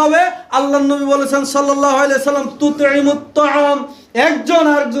গেলে খাওয়াবে। আল্লাহ নবী বলেছেন সাল্লাল্লাহু আলাইহি সাল্লাম, তুতঈমুত তাআম, একজন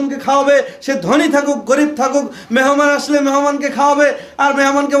আরেকজনকে খাওয়াবে। সে ধনী থাকুক গরিব থাকুক, মেহমান আসলে মেহমানকে খাওয়াবে। আর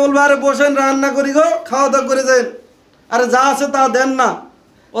মেহমানকে বলবে, আরে বসেন, রান্না করি গো, খাওয়া দাওয়া করে দেন। আরে যা আছে তা দেন না,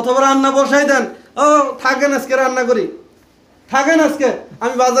 অথবা রান্না বসাই দেন। ও থাকেন আজকে রান্না করি, থাকেন আজকে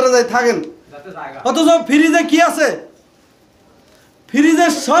আমি বাজারে যাই, থাকেন। অথচ ফ্রিজে কি আছে? ফ্রিজে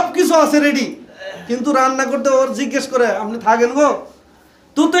সব কিছু আছে রেডি, কিন্তু রান্না করতে ওর জিজ্ঞেস করে, আপনি থাকেন গো।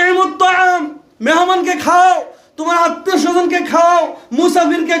 তুতঈমুত তাআম, মেহমানকে খাও, তোমার আত্মীয় স্বজনকে খাও,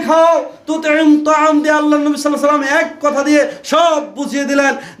 মুসাফিরকে খাও। তুতঈমুত তাআম দিয়ে আল্লাহ নবী সাল্লাল্লাহু আলাইহি সাল্লাম এক কথা দিয়ে সব বুঝিয়ে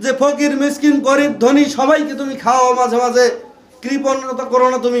দিলেন যে ফকির মিসকিন গরিব ধনী সবাইকে তুমি খাও, মাঝে মাঝে কৃপণতা করো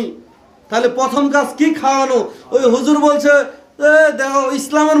না তুমি। তাহলে প্রথম কাজ কি? খাওয়ানো। ওই হুজুর বলছে দেখো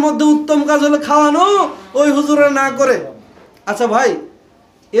ইসলামের মধ্যে উত্তম কাজ হলো খাওয়ানো, ওই হুজুরা না করে। আচ্ছা ভাই,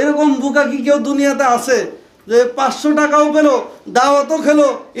 এরকম বোকা কি কেউ দুনিয়াতে আছে যে 500 টাকাও পেলো, দাওয়াতও খেলো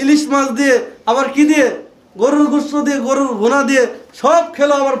ইলিশ মাছ দিয়ে, আবার কি দিয়ে, গরুর গোশত দিয়ে, গরুর ভুনা দিয়ে সব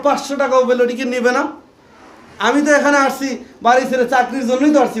খেলো, আবার 500 টাকাও পেলো, এটিকে নেবে না? আমি তো এখানে আসছি বাড়ি ছেড়ে, চাকরির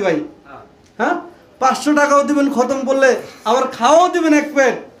জন্যই তো আসছি ভাই। হ্যাঁ, 500 টাকাও দিবেন খতম করলে, আবার খাওয়াও দিবেন 1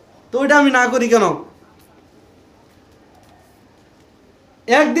 প্লেট, তো ওইটা আমি না করি কেন?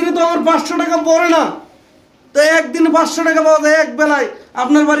 একদিনে তো আমার 500 টাকা পড়ে না, তো একদিনে 500 টাকা পাওয়া যায় এক বেলায়।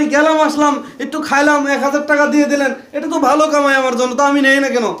 আপনার বাড়ি গেলাম, আসলাম, একটু খাইলাম, 1000 টাকা দিয়ে দিলেন, এটা তো ভালো কামাই আমার জন্য, তো আমি নেই না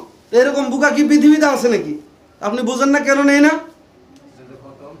কেন? এরকম বোকা কি পৃথিবীতে আছে নাকি? আপনি বুঝেন না কেন নেই না?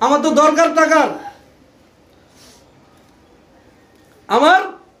 আমার তো দরকার টাকার, আমার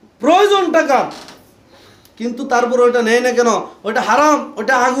প্রয়োজন টাকা, কিন্তু তারপর ওইটা নেই না কেন? ওইটা হারাম,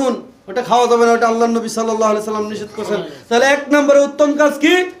 ওইটা আগুন, ওটা খাওয়া যাবে না, ওটা আল্লাহ নবী সাল্লাল্লাহু আলাইহি সাল্লাম নিষেধ করেছেন। তাহলে 1 নম্বরে উত্তম কাজ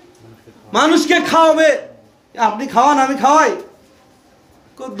কি? মানুষকে খাওয়াবে। আপনি খাওয়ান, আমি খাওয়াই,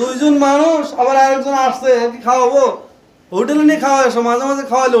 2 জন মানুষ, আবার আরেকজন আসছে, কি খাওয়াবো? হোটেলে নিয়ে খাওয়া, এসো মাঝে মাঝে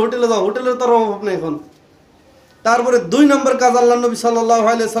খাওয়াইলে হোটেলে যাও, হোটেলের তো অভাব নেই এখন। তারপরে 2 নম্বর কাজ আল্লাহ নবী সাল্লাল্লাহু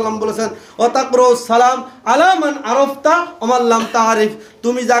আলাইহি সাল্লাম বলেছেন, ও তাকরাউ সালাম আলা মান আরাফতা ওয়া মান লাম তারিফ,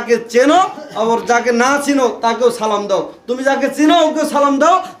 তুমি যাকে চেনো আবার যাকে না চিনো তাকেও সালাম দাও। তুমি যাকে চিনো ওকে সালাম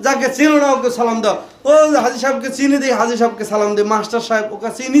দাও, যাকে চিনো না ওকে সালাম দাও। ও হাজী সাহেবকে চিনি দিই, হাজী সাহেবকে সালাম দিই। মাস্টার সাহেব, ওকে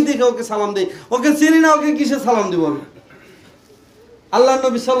চিনি দেখে ওকে সালাম দিই, ওকে চিনি না ওকে কিসে সালাম দিব আমি? আল্লাহ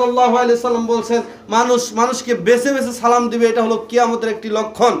নবী সাল্লাল্লাহু আলাইহি সাল্লাম বলছেন, মানুষ মানুষকে বেছে বেছে সালাম দিবে, এটা হলো কিয়ামতের একটি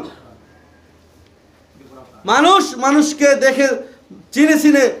লক্ষণ। মানুষ মানুষকে দেখে চিনে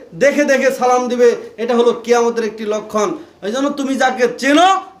চিনে দেখে দেখে সালাম দিবে, এটা হলো কিয়ামতের একটি লক্ষণ। এই জন্য তুমি যাকে চেনো,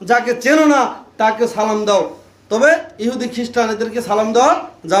 যাকে চেনো না তাকে সালাম দাও। তবে ইহুদি খ্রিস্টান এদেরকে সালাম দেওয়া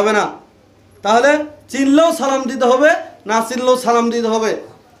যাবে না। তাহলে চিনলেও সালাম দিতে হবে, না চিনলেও সালাম দিতে হবে।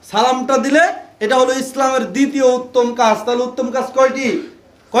 সালামটা দিলে এটা হলো ইসলামের দ্বিতীয় উত্তম কাজ। তাহলে উত্তম কাজ কয়টি?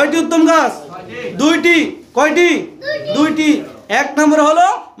 কয়টি উত্তম কাজ? 2টি। কয়টি? 2টি। 1 নম্বর হলো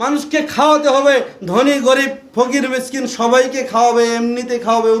মানুষকে খাওয়াতে হবে, ধনী গরিব ফকির মিসকিন সবাইকে খাওয়াবে, এমনিতে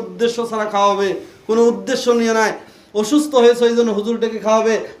খাওয়াবে, উদ্দেশ্য ছাড়া খাওয়াবে, কোনো উদ্দেশ্য নিয়ে নয়। অসুস্থ হয়েছে ওই জন্য হুজুর ডেকে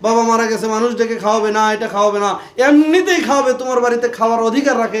খাওয়াবে, বাবা মারা গেছে মানুষ ডেকে খাওয়াবে না, এটা খাওয়াবে না, এমনিতেই খাওয়াবে, তোমার বাড়িতে খাওয়ার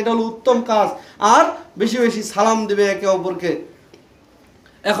অধিকার রাখে, এটা হলো উত্তম কাজ। আর বেশি বেশি সালাম দিবে একে অপরকে।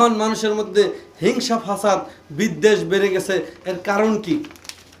 এখন মানুষের মধ্যে হিংসা ফাসাদ বিদ্বেষ বেড়ে গেছে, এর কারণ কি?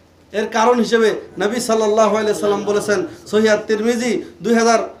 এর কারণ হিসেবে নবী সাল্লাল্লাহু আলাইহি সাল্লাম বলেছেন, সহিহ তিরমিজি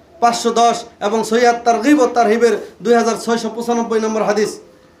 2510 এবং সহিহ তারগিব ও তারহিবের 2695 নম্বর হাদিস,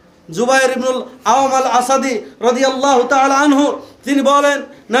 জুবাইর ইবনুল আওয়াম আল আসাদি রাদিয়াল্লাহু তাআলা আনহু তিনি বলেন,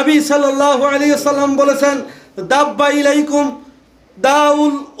 নবী সাল্লাল্লাহু আলাইহি ওয়াসাল্লাম বলেছেন, দাব্বা ইলাইকুম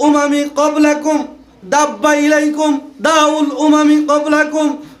দাউল উমামি ক্বাবলাকুম, দাব্বা ইলাইকুম দাউল উমামি ক্বাবলাকুম,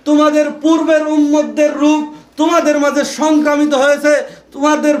 তোমাদের পূর্বের উম্মতদের রোগ তোমাদের মাঝে সংক্রামিত হয়েছে।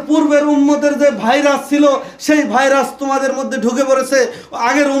 তোমাদের পূর্বের উম্মতের যে ভাইরাস ছিল সেই ভাইরাস তোমাদের মধ্যে ঢুকে পড়েছে।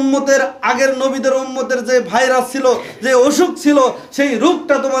 আগের নবীদের উম্মতের যে ভাইরাস ছিল, যে অসুখ ছিল, সেই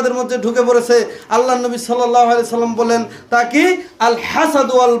রোগটা তোমাদের মধ্যে ঢুকে পড়েছে। আল্লাহ নবী সাল্লাল্লাহু আলাইহি সাল্লাম বলেন, তা কি? আল হাসাদ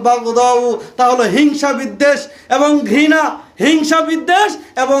ওয়াল বাগদাউ, তা হলো হিংসা বিদ্বেষ এবং ঘৃণা। হিংসা বিদ্বেষ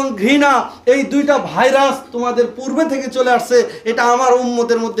এবং ঘৃণা, এই দুইটা ভাইরাস তোমাদের পূর্বে থেকে চলে আসছে, এটা আমার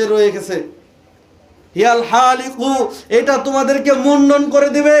উম্মতের মধ্যে রয়ে গেছে। হিয়াল হালিকু, এটা তোমাদেরকে মুন্ডন করে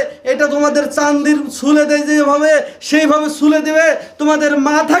দিবে, এটা তোমাদের চান্দির ছুলে দেয় যেভাবে সেইভাবে ছুলে দিবে, তোমাদের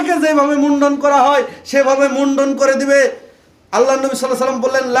মাথাকে যেভাবে মুন্ডন করা হয় সেভাবে মুন্ডন করে দিবে। আল্লাহ নবী সাল্লাল্লাহু আলাইহি ওয়াসাল্লাম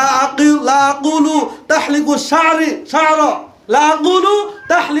বললেন, লা আকুলু তাহলিকু শা'রা, লা আকুলু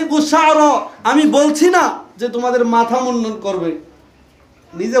তাহলিকু শা'রা, আমি বলছি না যে তোমাদের মাথা মুন্ডন করবে,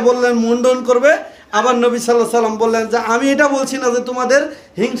 নিজে বললেন মুন্ডন করবে। আবার নবী সাল্লাল্লাহু আলাইহি ওয়াসাল্লাম বললেন যে আমি এটা বলছি না যে তোমাদের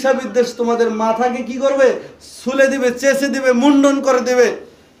হিংসা বিদ্বেষ তোমাদের মাথাকে কি করবে? ছুলে দিবে, চেঁচে দিবে, মুন্ডন করে দিবে।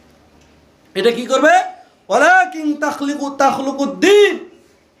 এটা কি করবে? ওয়ালাকিন তাখলুকুদ্দিন,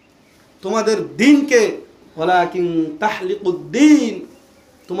 তোমাদের দ্বীনকে, ওয়ালাকিন তাহলিকুদ্দিন,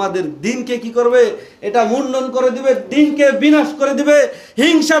 তোমাদের দ্বীনকে কি করবে? এটা মুন্ডন করে দিবে, দ্বীনকে বিনাশ করে দিবে।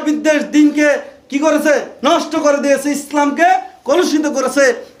 হিংসা বিদ্বেষ দ্বীনকে কি করেছে? নষ্ট করে দিয়েছে, ইসলামকে কলুষিত করেছে।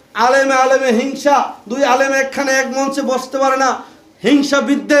 আলেমে হিংসা, দুই আলেম একখানে এক মঞ্চে বসতে পারে না। হিংসা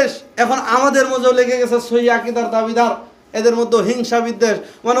বিদ্বেষ এখন আমাদের মধ্যেও লেগে গেছে। সহি আকীদার দাবিদার, এদের মধ্যে হিংসা বিদ্বেষ,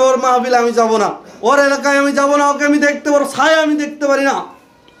 মানে ওর মাহফিলে আমি যাব না, ওর এলাকায় আমি যাব না, ওকে আমি দেখতে পারো, ছায়া আমি দেখতে পারি না।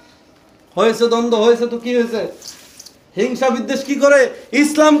 হয়েছে দ্বন্দ্ব, হয়েছে তো কি হয়েছে? হিংসা বিদ্বেষ কি করে?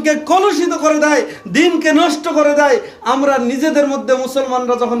 ইসলামকে কলুষিত করে দেয়, দ্বীনকে নষ্ট করে দেয়। আমরা নিজেদের মধ্যে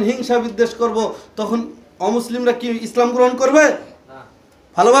মুসলমানরা যখন হিংসা বিদ্বেষ করব, তখন অমুসলিমরা কি ইসলাম গ্রহণ করবে?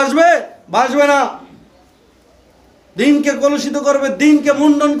 ভালোবাসবে? বাসবে না। দ্বীনকে কলুষিত করবে, দ্বীনকে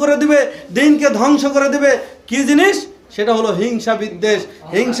মুন্ডন করে দিবে, দ্বীনকে ধ্বংস করে দিবে। কি জিনিস? সেটা হলো হিংসা বিদ্বেষ।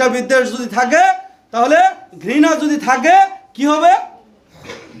 হিংসা বিদ্বেষ যদি থাকে, তাহলে ঘৃণা যদি থাকে, কি হবে?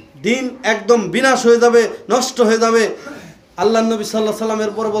 দ্বীন একদম বিনাশ হয়ে যাবে, নষ্ট হয়ে যাবে। আল্লাহ নবী সাল্লাল্লাহু আলাইহি ওয়াসাল্লাম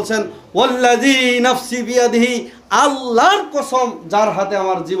এরপরে বলছেন, ওয়াল্লাযী নাফসি বিয়াদিহি, আল্লাহর কসম যার হাতে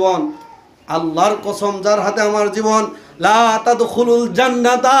আমার জীবন, আল্লাহর কসম যার হাতে আমার জীবন, লা তাদখুলুল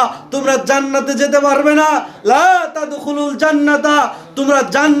জান্নাতা, তোমরা জান্নাতে যেতে পারবে না। লা তাদখুলুল জান্নাতা, তোমরা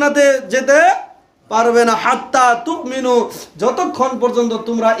জান্নাতে যেতে পারবে না। হাত্তা তুমিনু, যতক্ষণ পর্যন্ত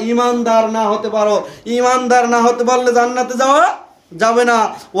তোমরা ঈমানদার না হতে পারো। ঈমানদার না হতে পারলে জান্নাতে যাওয়া যাবে না।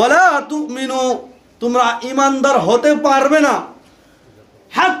 ওয়ালা তুমিনু, তোমরা ঈমানদার হতে পারবে না।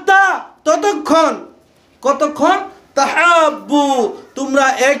 হাত্তা, ততক্ষণ, কতক্ষণ? তাহাব্বু, তোমরা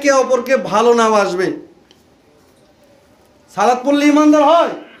একে অপরকে ভালো না বাসবে। সালাত পড়লে ঈমানদার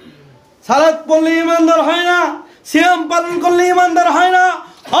হয়? সালাত পড়লে ঈমানদার হয় না। সিয়াম পালন করলে ঈমানদার হয় না।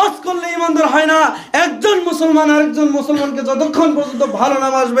 হজ করলে ঈমানদার হয় না। একজন মুসলমান আরেকজন মুসলমানকে যতক্ষণ পর্যন্ত ভালো না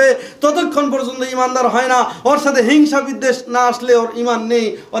বাসবে, ততক্ষণ পর্যন্ত ঈমানদার হয় না। ওর সাথে হিংসা বিদ্বেষ না আসলে ওর ঈমান নেই,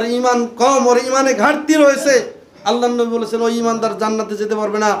 ওর ঈমান কম, ওর ঈমানে ঘাটতি রয়েছে। আল্লাহ নবী বলেছেন, ওই ঈমানদার জান্নাতে যেতে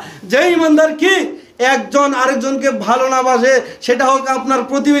পারবে না। যে ঈমানদার কি একজন আরেকজনকে ভালো না বাসে, সেটা হোক আপনার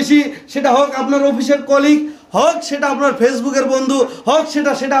প্রতিবেশী, সেটা হোক আপনার অফিসের কলিগ, হোক সেটা আপনার ফেসবুকের বন্ধু, হোক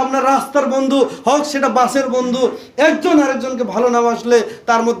সেটা আপনার রাস্তার বন্ধু, হোক সেটা বাসের বন্ধু, একজন আরেকজনকে ভালো না বাসলে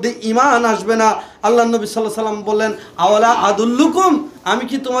তার মধ্যে ঈমান আসবে না। আল্লাহ নবী সাল্লাল্লাহু আলাইহি ওয়াসাল্লাম বললেন, আওয়ালা আদুল্লুকুম, আমি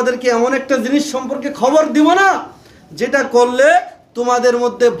কি তোমাদেরকে এমন একটা জিনিস সম্পর্কে খবর দিব না যেটা করলে তোমাদের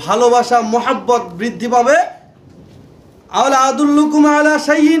মধ্যে ভালোবাসা, মহাব্বত বৃদ্ধি পাবে? আওয়ালা আদুল্লুকুম আলা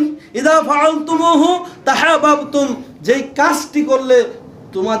শাইইন ইযা ফাআলতুমুহু তাহাব্বাবতুম, যেই কাজটি করলে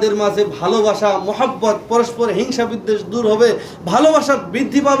তোমাদের মাঝে ভালোবাসা, মহাব্বত, পরস্পর হিংসা বিদ্বেষ দূর হবে, ভালোবাসা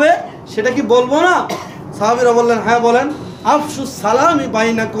বৃদ্ধি পাবে, সেটা কি বলবো না? সাহাবীরা বললেন, হ্যাঁ বলেন। আফসুস সালামি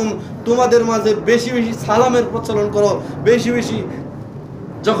বাইনাকুম, তোমাদের মাঝে বেশি বেশি সালামের প্রচলন করো, বেশি বেশি।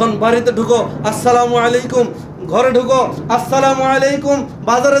 যখন বাড়িতে ঢুকো আসসালামু আলাইকুম, ঘরে ঢুকো আসসালামু আলাইকুম,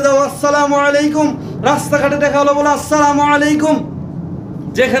 বাজারে যাও আসসালামু আলাইকুম, রাস্তাঘাটে দেখা হলো বলো আসসালামু আলাইকুম,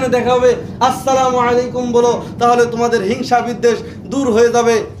 যেখানে দেখা হবে আসসালামু আলাইকুম বলো, তাহলে তোমাদের হিংসা বিদ্বেষ দূর হয়ে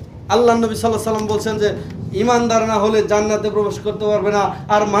যাবে। আল্লাহ নবী সাল্লাল্লাহু আলাইহি ওয়াসাল্লাম বলছেন যে ঈমানদার না হলে জান্নাতে প্রবেশ করতে পারবে না,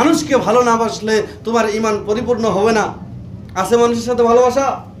 আর মানুষকে ভালো না বাসলে তোমার ঈমান পরিপূর্ণ হবে না। আছে মানুষের সাথে ভালোবাসা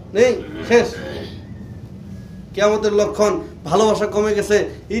নেই, শেষ। কিয়ামতের লক্ষণ, ভালোবাসা কমে গেছে।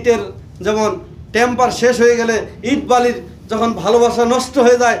 ইটের যেমন টেম্পার শেষ হয়ে গেলে, ইট বালির যখন ভালোবাসা নষ্ট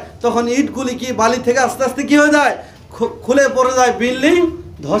হয়ে যায়, তখন ইটগুলি কি বালি থেকে আস্তে আস্তে কি হয়ে যায়? খুলে পড়ে যায়, বিল্ডিং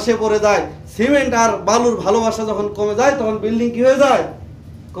ধসে পড়ে যায়। সিমেন্ট আর বালুর ভালোবাসা যখন কমে যায় তখন বিল্ডিং কি হয়ে যায়?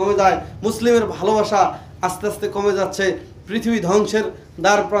 কমে যায়। মুসলিমের ভালোবাসা আস্তে আস্তে কমে যাচ্ছে, পৃথিবী ধ্বংসের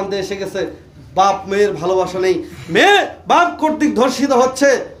দ্বার প্রান্তে এসে গেছে। বাপ মেয়ের ভালোবাসা নেই, মেয়ে বাপ কর্তৃক ধর্ষিত হচ্ছে,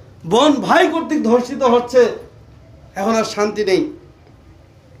 বোন ভাই কর্তৃক ধর্ষিত হচ্ছে, এখন আর শান্তি নেই।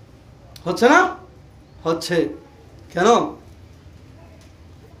 হচ্ছে না? হচ্ছে। কেন?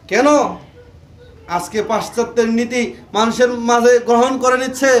 কেন? আজকে পাশ্চাত্যের নীতি মানুষের মাঝে গ্রহণ করে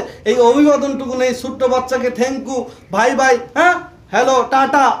নিচ্ছে। এই অভিবাদনটুকু নেই, ছোট্ট বাচ্চাকে থ্যাংক ইউ, ভাই ভাই, হ্যাঁ, হ্যালো,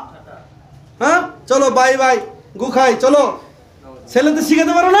 টাটা, হ্যাঁ, চলো বাই বাই, গুখাই, চলো। ছেলেদের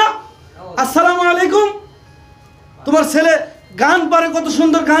শিখাতে পারো না? আসসালামু আলাইকুম। তোমার ছেলে গান পারে, কত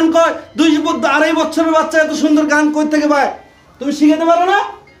সুন্দর গান কয়, 2.5 বছরের বাচ্চা এত সুন্দর গান কই থেকে পায়? তুমি শিখাতে পারো না?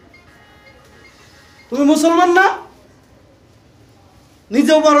 তুমি মুসলমান না?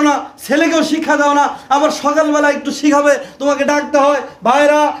 নিজেও পারো না, ছেলেকেও শিক্ষা দাও না, আবার সকালবেলা একটু শিখাবে, তোমাকে ডাকতে হয়,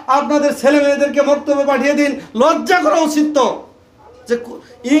 ভাইরা আপনাদের ছেলে মেয়েদেরকে মক্তবে পাঠিয়ে দিন। লজ্জা করা উচিত তো, যে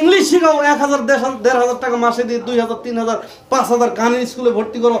ইংলিশ শিখাও, 1,000 1,500 টাকা মাসে দিয়ে 2,000 3,000 5,000 গানের স্কুলে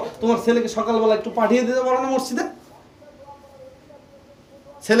ভর্তি করো, তোমার ছেলেকে সকালবেলা একটু পাঠিয়ে দিতে পারো না মসজিদে?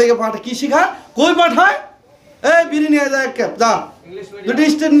 ছেলেকে কি শিখায়, কই পাঠায়? এই বিড়ি নিয়ে যায়, এক ক্যাপ যা, 2টি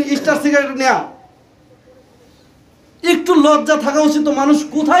স্টার সিগারেট নেয়া। একটু লজ্জা থাকা উচিত তো। মানুষ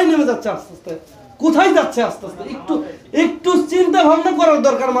কোথায় নেমে যাচ্ছে আস্তে আস্তে, কোথায় যাচ্ছে আস্তে আস্তে? একটু একটু চিন্তা ভাবনা করার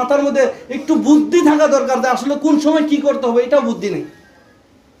দরকার, মাথার মধ্যে একটু বুদ্ধি থাকা দরকার, যে আসলে কোন সময় কি করতে হবে এটাও বুদ্ধি নেই।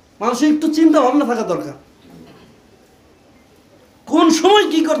 মানুষের একটু চিন্তা ভাবনা থাকা দরকার, কোন সময়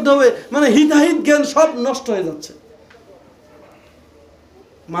কি করতে হবে, মানে হিতাহিত জ্ঞান সব নষ্ট হয়ে যাচ্ছে।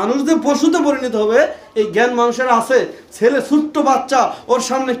 মানুষ যে পশুতে পরিণত হবে এই জ্ঞান মানুষের আছে। ছেলে ছোট্ট বাচ্চা, ওর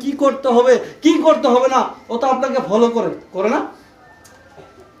সামনে কি করতে হবে কি করতে হবে না ও তো আপনাকে ফলো করে না?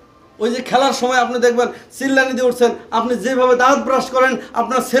 ওই যে খেলার সময় আপনি দেখবেন চিল্লানি দিয়ে উঠছেন, আপনি যেভাবে দাঁত ব্রাশ করেন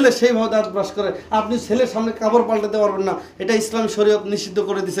আপনার ছেলে সেইভাবে দাঁত ব্রাশ করে। আপনি ছেলের সামনে কাপড় পাল্টাতে পারবেন না, এটা ইসলামী শরীয়ত নিষিদ্ধ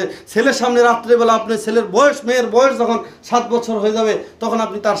করে দিছে। ছেলের সামনে রাত্রেবেলা, আপনি ছেলের বয়স, মেয়ের বয়স যখন 7 বছর হয়ে যাবে তখন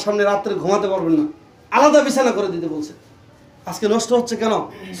আপনি তার সামনে রাত্রে ঘুমাতে পারবেন না, আলাদা বিছানা করে দিতে বলছে। আজকে নষ্ট হচ্ছে কেন?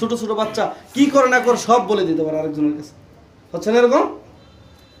 ছোট ছোট বাচ্চা কি করে না করে সব বলে দিতে পারে আরেকজনের কাছে। হচ্ছে না এরকম?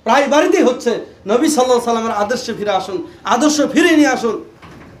 প্রায় বাড়িতেই হচ্ছে। নবী সাল্লাল্লাহু আলাইহি সাল্লামের আদর্শে ফিরে আসুন, আদর্শ ফিরে নিয়ে আসুন।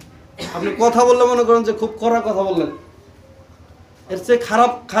 আপনি কথা বললে মনে করেন যে খুব কড়া কথা বললেন, এর চেয়ে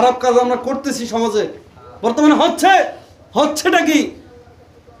খারাপ খারাপ কাজ আমরা করতেছি সমাজে বর্তমানে। হচ্ছেটা কি?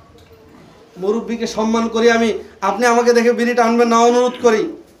 মুরব্বীকে সম্মান করি আমি, আপনি আমাকে দেখে বিড়িটা আনবেন না অনুরোধ করি,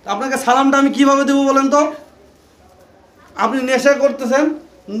 আপনাকে সালামটা আমি কিভাবে দেবো বলেন তো? আপনি নেশা করতেছেন,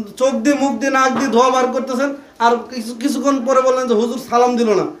 চোখ দিয়ে মুখ দিয়ে নাক দিয়ে ধোয়া বার করতেছেন, আর কিছুক্ষণ পরে বললেন যে হুজুর সালাম দিল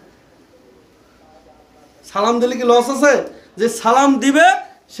না। সালাম দিলে কি লস আছে? যে সালাম দিবে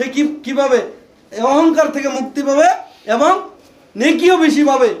সে কিভাবে অহংকার থেকে মুক্তি পাবে এবং নেকিও বেশি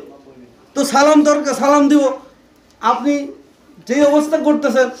পাবে। তো সালাম দরকার, সালাম দিব। আপনি যে অবস্থা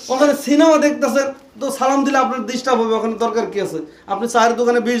করতেছেন, ওখানে সিনেমা দেখতেছেন, তো সালাম দিলে আপনার ডিস্টার্ব হবে, ওখানে দরকার কি আছে? আপনি চায়ের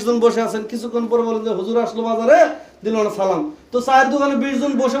দোকানে 20 জন বসে আছেন, কিছুক্ষণ পরে বলেন যে হুজুর আসলো বাজারে, দিল না সালাম। তো চায়ের দোকানে 20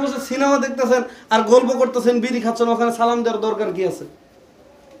 জন বসে বসে সিনেমা দেখতেছেন আর গল্প করতেছেন, বিড়ি খাচ্ছেন, ওখানে সালাম দেওয়ার দরকার কি আছে?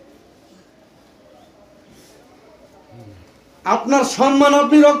 আপনার সম্মান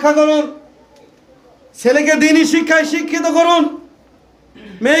আপনি রক্ষা করুন, ছেলেকে দ্বীনি শিক্ষায় শিক্ষিত করুন,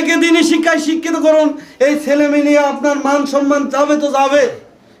 মেয়েকে দ্বীনি শিক্ষায় শিক্ষিত করুন। এই ছেলে মেয়ে নিয়ে আপনার মান সম্মান যাবে তো যাবে,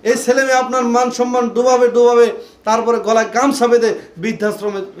 এই ছেলে মেয়ে আপনার মান সম্মান ডুবাবে, তারপরে গলায় গামছা বেঁধে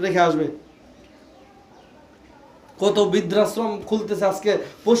বৃদ্ধাশ্রমে রেখে আসবে। কত বৃদ্ধাশ্রম খুলতেছে আজকে,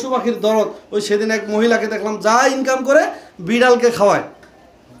 পশু পাখির দরদ। ওই সেদিন এক মহিলাকে দেখলাম, যা ইনকাম করে বিড়ালকে খাওয়ায়,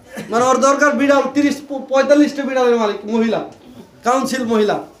 মানে ওর দরকার বিড়াল, 30-45টা বিড়ালের মালিক মহিলা, কাউন্সিল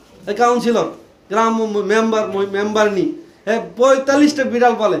মহিলা, কাউন্সিলর, গ্রাম মেম্বার নি, হ্যাঁ, 45টা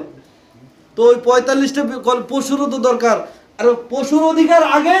বিড়াল পালে। তো ওই 45টা পশুরও তো দরকার। আর পশুর অধিকার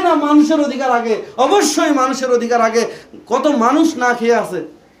আগে না মানুষের অধিকার আগে? অবশ্যই মানুষের অধিকার আগে। কত মানুষ না খেয়ে আছে,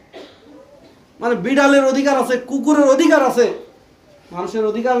 মানে বিড়ালের অধিকার আছে, কুকুরের অধিকার আছে, মানুষের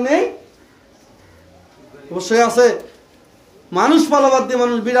অধিকার নেই? অবশ্যই আছে। মানুষ পালাবাদ দিয়ে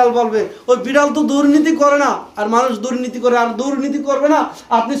মানুষ বিড়াল পালবে। ওই বিড়াল তো দুর্নীতি করে না, আর মানুষ দুর্নীতি করে, আর দুর্নীতি করবে না।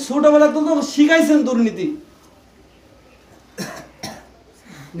 আপনি ছোটবেলাতে তো শিখাইছেন দুর্নীতি।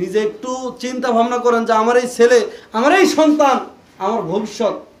 নিজে একটু চিন্তা ভাবনা করেন যে আমার এই ছেলে, আমার এই সন্তান, আমার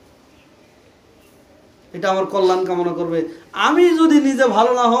ভবিষ্যৎ, এটা আমার কল্যাণ কামনা করবে। আমি যদি নিজে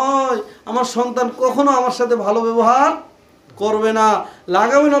ভালো না হয়, আমার সন্তান কখনো আমার সাথে ভালো ব্যবহার করবে না।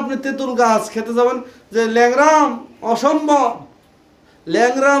 লাগাবেন আপনি তেঁতুল গাছ, খেতে যাবেন যে ল্যাংরাম, অসম্ভব।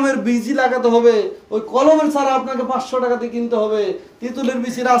 ল্যাংরামের বীজই লাগাতে হবে, ওই কলমের ছাড়া আপনাকে 500 টাকাতে কিনতে হবে। তেঁতুলের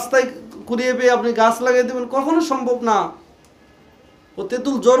বীজ রাস্তায় কুড়িয়ে পেয়ে আপনি গাছ লাগিয়ে দেবেন, কখনো সম্ভব না। ও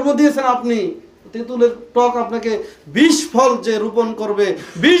তেঁতুল জন্ম দিয়েছেন আপনি, তেঁতুলের টক আপনাকে 20 ফল যে রোপণ করবে,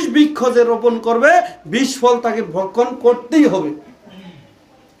 20 বৃক্ষ যে রোপণ করবে, 20 ফল তাকে ভক্ষণ করতেই হবে।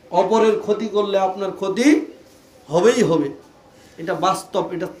 অপরের ক্ষতি করলে আপনার ক্ষতি হবেই হবে, এটা বাস্তব,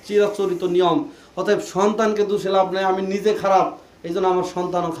 এটা চিরাচরিত নিয়ম। অতএব সন্তানকে দোষে লাভ নেই, আমি নিজে খারাপ এই জন্য আমার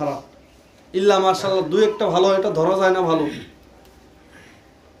সন্তানও খারাপ। ইল্লা মাশাআল্লাহ দু একটা ভালো, এটা ধরা যায় না ভালো।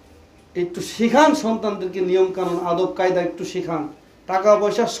 একটু শিখান সন্তানদেরকে নিয়ম কানুন আদব কায়দা, একটু শিখান। টাকা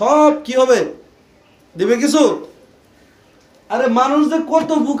পয়সা সব কি হবে, দিবে কিছু? আরে মানুষ যে কত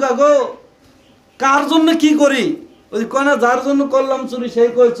বোকা গো, কার জন্য কি করি, ওই কয় না যার জন্য করলাম চুরি সেই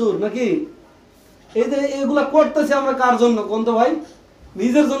কয় চুর, নাকি? এই যে এগুলা করতেছি আমরা কার জন্য কোন তো ভাই?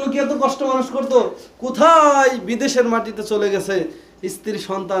 নিজের জন্য কি এত কষ্ট মানুষ করতো? কোথায় বিদেশের মাটিতে চলে গেছে, স্ত্রী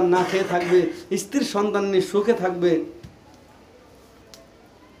সন্তান না খেয়ে থাকবে, স্ত্রীর সন্তান নিয়ে সুখে থাকবে,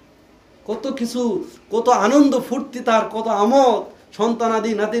 কত কিছু, কত আনন্দ ফুর্তি তার, কত আমোদ, সন্তান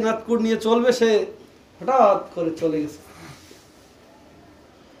আদি নাতি নাতকুর নিয়ে চলবে, সে হঠাৎ করে চলে গেছে।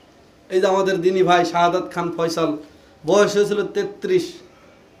 এই যে আমাদের দিনী ভাই শাহাদাত খান ফয়সাল, বয়স হয়েছিল 33।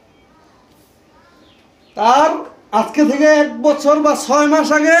 তার আজকে থেকে 1 বছর বা 6 মাস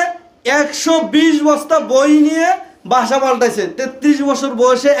আগে 120 বস্তা বই নিয়ে বাসা পাল্টাইছে। 33 বছর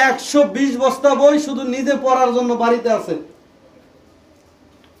বয়সে 120 বস্তা বই শুধু নিজে পড়ার জন্য বাড়িতে আছে।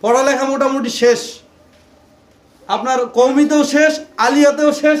 পড়ালেখা মোটামুটি শেষ, আপনার কওমিতেও শেষ,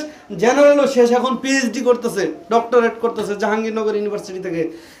 আলিয়াতেও শেষ, জেনারেলও শেষ, এখন পিএইচডি করতেছে, ডক্টরেট করতেছে জাহাঙ্গীরনগর ইউনিভার্সিটি থেকে।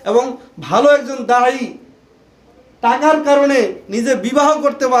 এবং ভালো একজন দায়ী, টাকার কারণে নিজে বিবাহ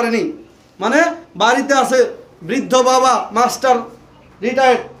করতে পারেনি, মানে বাড়িতে আছে বৃদ্ধ বাবা মাস্টার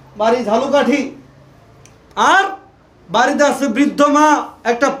রিটায়ার্ড, বাড়ি ঝালুকাঠি, আর বাড়িতে আছে বৃদ্ধ মা,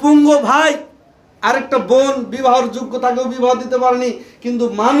 একটা পুঙ্গ ভাই, আরেকটা বোন বিবাহের যোগ্য, তাকেও বিবাহ দিতে পারেনি। কিন্তু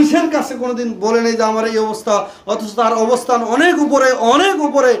মানুষের কাছে কোনোদিন বলে নেই যে আমার এই অবস্থা, অথচ তার অবস্থান অনেক উপরে, অনেক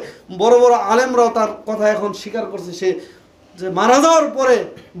উপরে। বড় বড় আলেমরাও তার কথা এখন স্বীকার করছে। সে যে মারা যাওয়ার পরে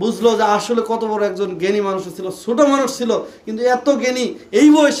বুঝলো যে আসলে কত বড় একজন জ্ঞানী মানুষ ছিল, ছোট মানুষ ছিল, কিন্তু এত জ্ঞানী এই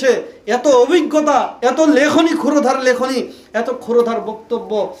বয়সে, এত অভিজ্ঞতা, এত লেখনী, ক্ষুরধার লেখনী, এত ক্ষুরধার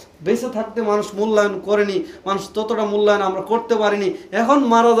বক্তব্য বেঁচে থাকতে মানুষ মূল্যায়ন করেনি, মানুষ ততটা মূল্যায়ন আমরা করতে পারিনি। এখন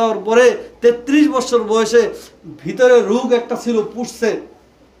মারা যাওয়ার পরে 33 বছর বয়সে ভিতরে রোগ একটা ছিল, পুষছে,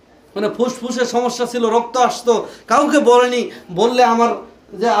 মানে ফুসফুসের সমস্যা ছিল, রক্ত আসতো, কাউকে বলেনি। বললে আমার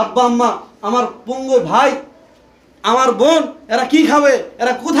যে আব্বা আম্মা, আমার পঙ্গু ভাই, আমার বোন, এরা কি খাবে,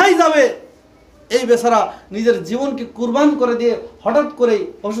 এরা কোথায় যাবে? এই বেচারা নিজের জীবনকে কুরবান করে দিয়ে হঠাৎ করেই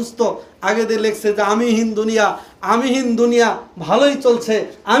অসুস্থ। আগে দিয়ে লেখছে যে আমিহীন দুনিয়া, আমিহীন দুনিয়া ভালোই চলছে,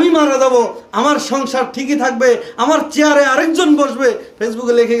 আমি মারা যাব, আমার সংসার ঠিকই থাকবে, আমার চেয়ারে আরেকজন বসবে।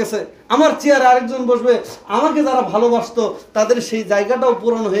 ফেসবুকে লিখে গেছে আমার চেয়ারে আরেকজন বসবে, আমাকে যারা ভালোবাসতো তাদের সেই জায়গাটাও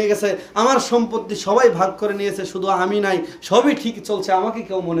পূরণ হয়ে গেছে, আমার সম্পত্তি সবাই ভাগ করে নিয়েছে, শুধু আমি নাই, সবই ঠিক চলছে, আমাকে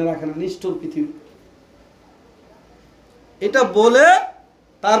কেউ মনে রাখে না, নিষ্ঠুর পৃথিবী। এটা বলে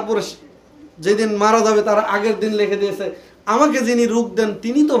তারপরে যেদিন মারা যাবে তার আগের দিন লিখে দিয়েছে আমাকে যিনি রোগ দেন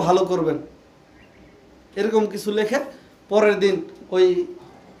তিনি তো ভালো করবেন, এরকম কিছু লেখে। পরের দিন ওই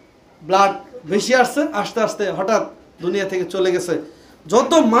ব্লাড বেশি আসছে, আস্তে আস্তে হঠাৎ দুনিয়া থেকে চলে গেছে।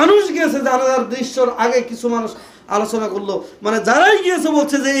 যত মানুষ গিয়েছে জানাজার দৃশ্যর আগে কিছু মানুষ আলোচনা করলো, মানে যারাই গিয়েছে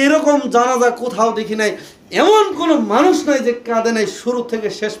বলছে যে এরকম জানাজা কোথাও দেখি নাই, এমন কোনো মানুষ নাই যে কাঁদে নাই শুরু থেকে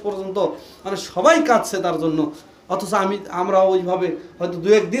শেষ পর্যন্ত, মানে সবাই কাঁদছে তার জন্য। অথচ আমরা ওইভাবে হয়তো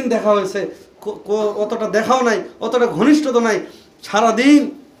 2-1 দিন দেখা হয়েছে, অতটা দেখাও নাই, অতটা ঘনিষ্ঠতা নাই সারাদিন।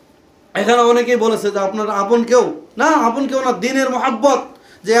 এখানে অনেকেই বলেছে যে আপনার আপন কেউ না, আপন কেউ না, দিনের মহাব্বত,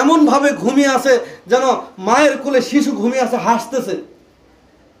 যে এমনভাবে ঘুমিয়ে আছে যেন মায়ের কোলে শিশু ঘুমিয়ে আছে, হাসতেছে।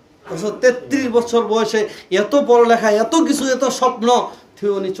 33 বছর বয়সে এত পড়ালেখা, এত কিছু, এত স্বপ্ন,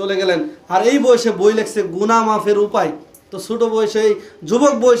 উনি চলে গেলেন। আর এই বয়সে বই লেখছে গুনাহ মাফের উপায়। তো ছোট বয়সে, এই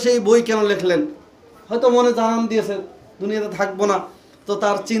যুবক বয়সে এই বই কেন লেখলেন? হয়তো মনে জানান দিয়েছে দুনিয়াতে থাকবো না, তো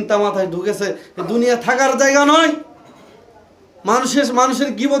তার চিন্তা মাথায় ঢুকেছে দুনিয়া থাকার জায়গা নয়। মানুষের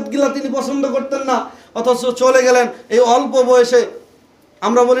গীবত গিলা তিনি পছন্দ করতেন না, অথচ চলে গেলেন এই অল্প বয়সে।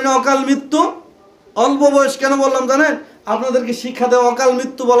 আমরা বলি না অকাল মৃত্যু, অল্প বয়স কেন বললাম জানেন? আপনাদেরকে শিক্ষা দেওয়া, অকাল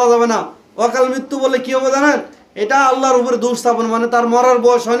মৃত্যু বলা যাবে না। অকাল মৃত্যু বলে কি হবে জানেন? এটা আল্লাহর উপরে দোষ স্থাপন, মানে তার মরার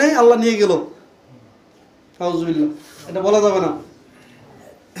বয়স হয় নাই, আল্লাহ নিয়ে গেল, আউযুবিল্লাহ, এটা বলা যাবে না।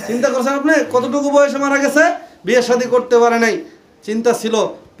 চিন্তা করছেন আপনি কতটুকু বয়সে মারা গেছে? বিয়ে শাদী করতে পারে নাই, চিন্তা ছিল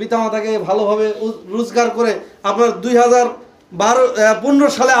পিতামাতাকে ভালোভাবে রোজগার করে আপনার 2015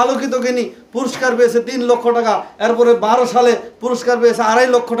 সালে আলোকিত জ্ঞানী পুরস্কার পেয়েছে 3 লক্ষ টাকা, এরপরে 12 সালে পুরস্কার পেয়েছে 2.5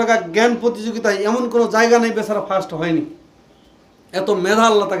 লক্ষ টাকা জ্ঞান প্রতিযোগিতায়। এমন কোনো জায়গা নেই বেচারা ফার্স্ট হয়নি, এত মেধা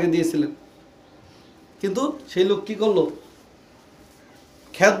আল্লাহ তাকে দিয়েছিলেন। কিন্তু সেই লোক কি করলো?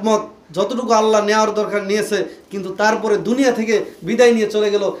 খেদমত যতটুকু আল্লাহ নেওয়ার দরকার নিয়েছে, কিন্তু তারপরে দুনিয়া থেকে বিদায় নিয়ে চলে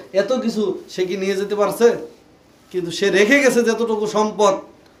গেল। এত কিছু সে কি নিয়ে যেতে পারছে? কিন্তু সে রেখে গেছে যতটুকু সম্পদ,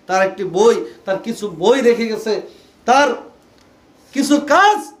 তার একটি বই, তার কিছু বই রেখে গেছে, তার কিছু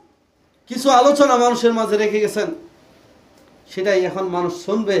কাজ, কিছু আলোচনা মানুষের মাঝে রেখে গেছেন। সেটাই এখন মানুষ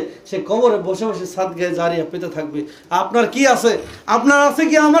শুনবে, সে কবরে বসে বসে সাদগায়ে জারিয়া পেতে থাকবে। আপনার কি আছে? আপনার আছে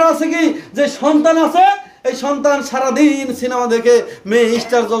কি? আমার আছে কি? যে সন্তান আছে, এই সন্তান সারাদিন সিনেমা দেখে, মেয়ে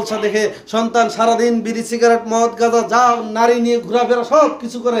স্টার জলসা দেখে, সন্তান সারাদিন বিড়ি সিগারেট মদ গাঁজা যা নারী নিয়ে ঘোরাফেরা সব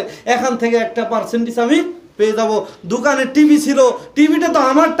কিছু করে, এখান থেকে একটা পার্সেন্টেজ আমি পেয়ে যাব। দোকানে টিভি ছিল, টিভিটা তো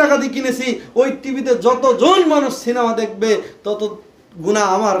আমার টাকা দিয়ে কিনেছি, ওই টিভিতে যতজন মানুষ সিনেমা দেখবে তত গুনাহ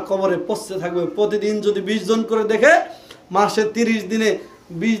আমার কবরে পচতে থাকবে। প্রতিদিন যদি 20 জন করে দেখে, মাসে 30 দিনে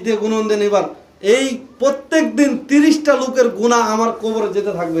 20 দিয়ে গুণন দেন, এবার এই প্রত্যেক দিন 30টা লোকের গুনাহ আমার কবরে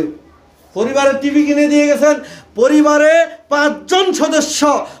যেতে থাকবে। পরিবারে টিভি কিনে দিয়ে গেছেন, পরিবারে 5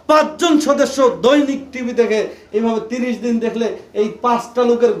 জন সদস্য দৈনিক টিভি দেখে, এইভাবে 30 দিন দেখলে এই 5টা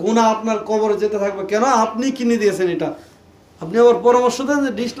লোকের গুনাহ আপনার কবরে যেতে থাকবে। কেন? আপনি কিনে দিয়েছেন এটা। আপনি আবার পরামর্শ দেন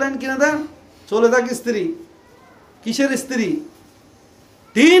যে ডিশ লাইন কিনে দেন, চলে থাক স্ত্রী। কিসের স্ত্রী?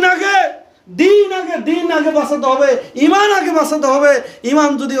 দিন আগে বাঁচাতে হবে, ইমান আগে বাঁচাতে হবে। ইমান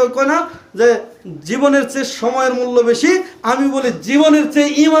যদি ওই কয় না যে জীবনের চেয়ে সময়ের মূল্য বেশি, আমি বলি জীবনের চেয়ে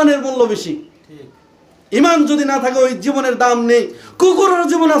ইমানের মূল্য বেশি। ইমান যদি না থাকে ওই জীবনের দাম নেই। কুকুরের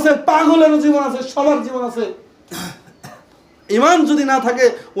জীবন আছে, পাগলেরও জীবন আছে, সবার জীবন আছে। ইমান যদি না থাকে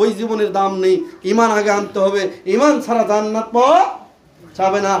ওই জীবনের দাম নেই। ইমান আগে আনতে হবে, ইমান ছাড়া জান্নাত পাওয়া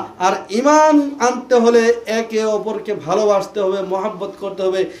যাবে না। আর ইমান আনতে হলে একে অপরকে ভালোবাসতে হবে, মহব্বত করতে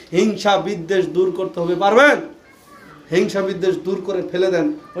হবে, হিংসা বিদ্বেষ দূর করতে হবে। পারবেন? হিংসা বিদ্বেষ দূর করে ফেলে দেন,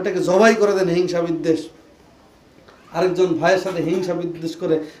 ওটাকে জবাই করে দেন হিংসা বিদ্বেষ। আরেকজন ভাইয়ের সাথে হিংসা বিদ্বেষ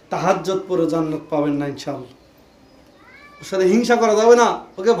করে তাহাজ্জুদ পড়ে জান্নাত পাবেন না ইনশাআল্লাহ। ওর সাথে হিংসা করা যাবে না,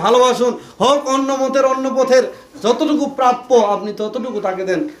 ওকে ভালোবাসুন। হোক অন্য মতের, অন্য পথের, যতটুকু প্রাপ্য আপনি ততটুকু তাকে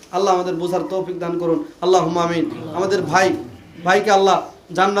দেন। আল্লাহ আমাদের বোঝার তৌফিক দান করুন। আল্লাহুম্মা আমিন। আমাদের ভাইকে আল্লাহ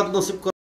জান্নাত নসিব করুন।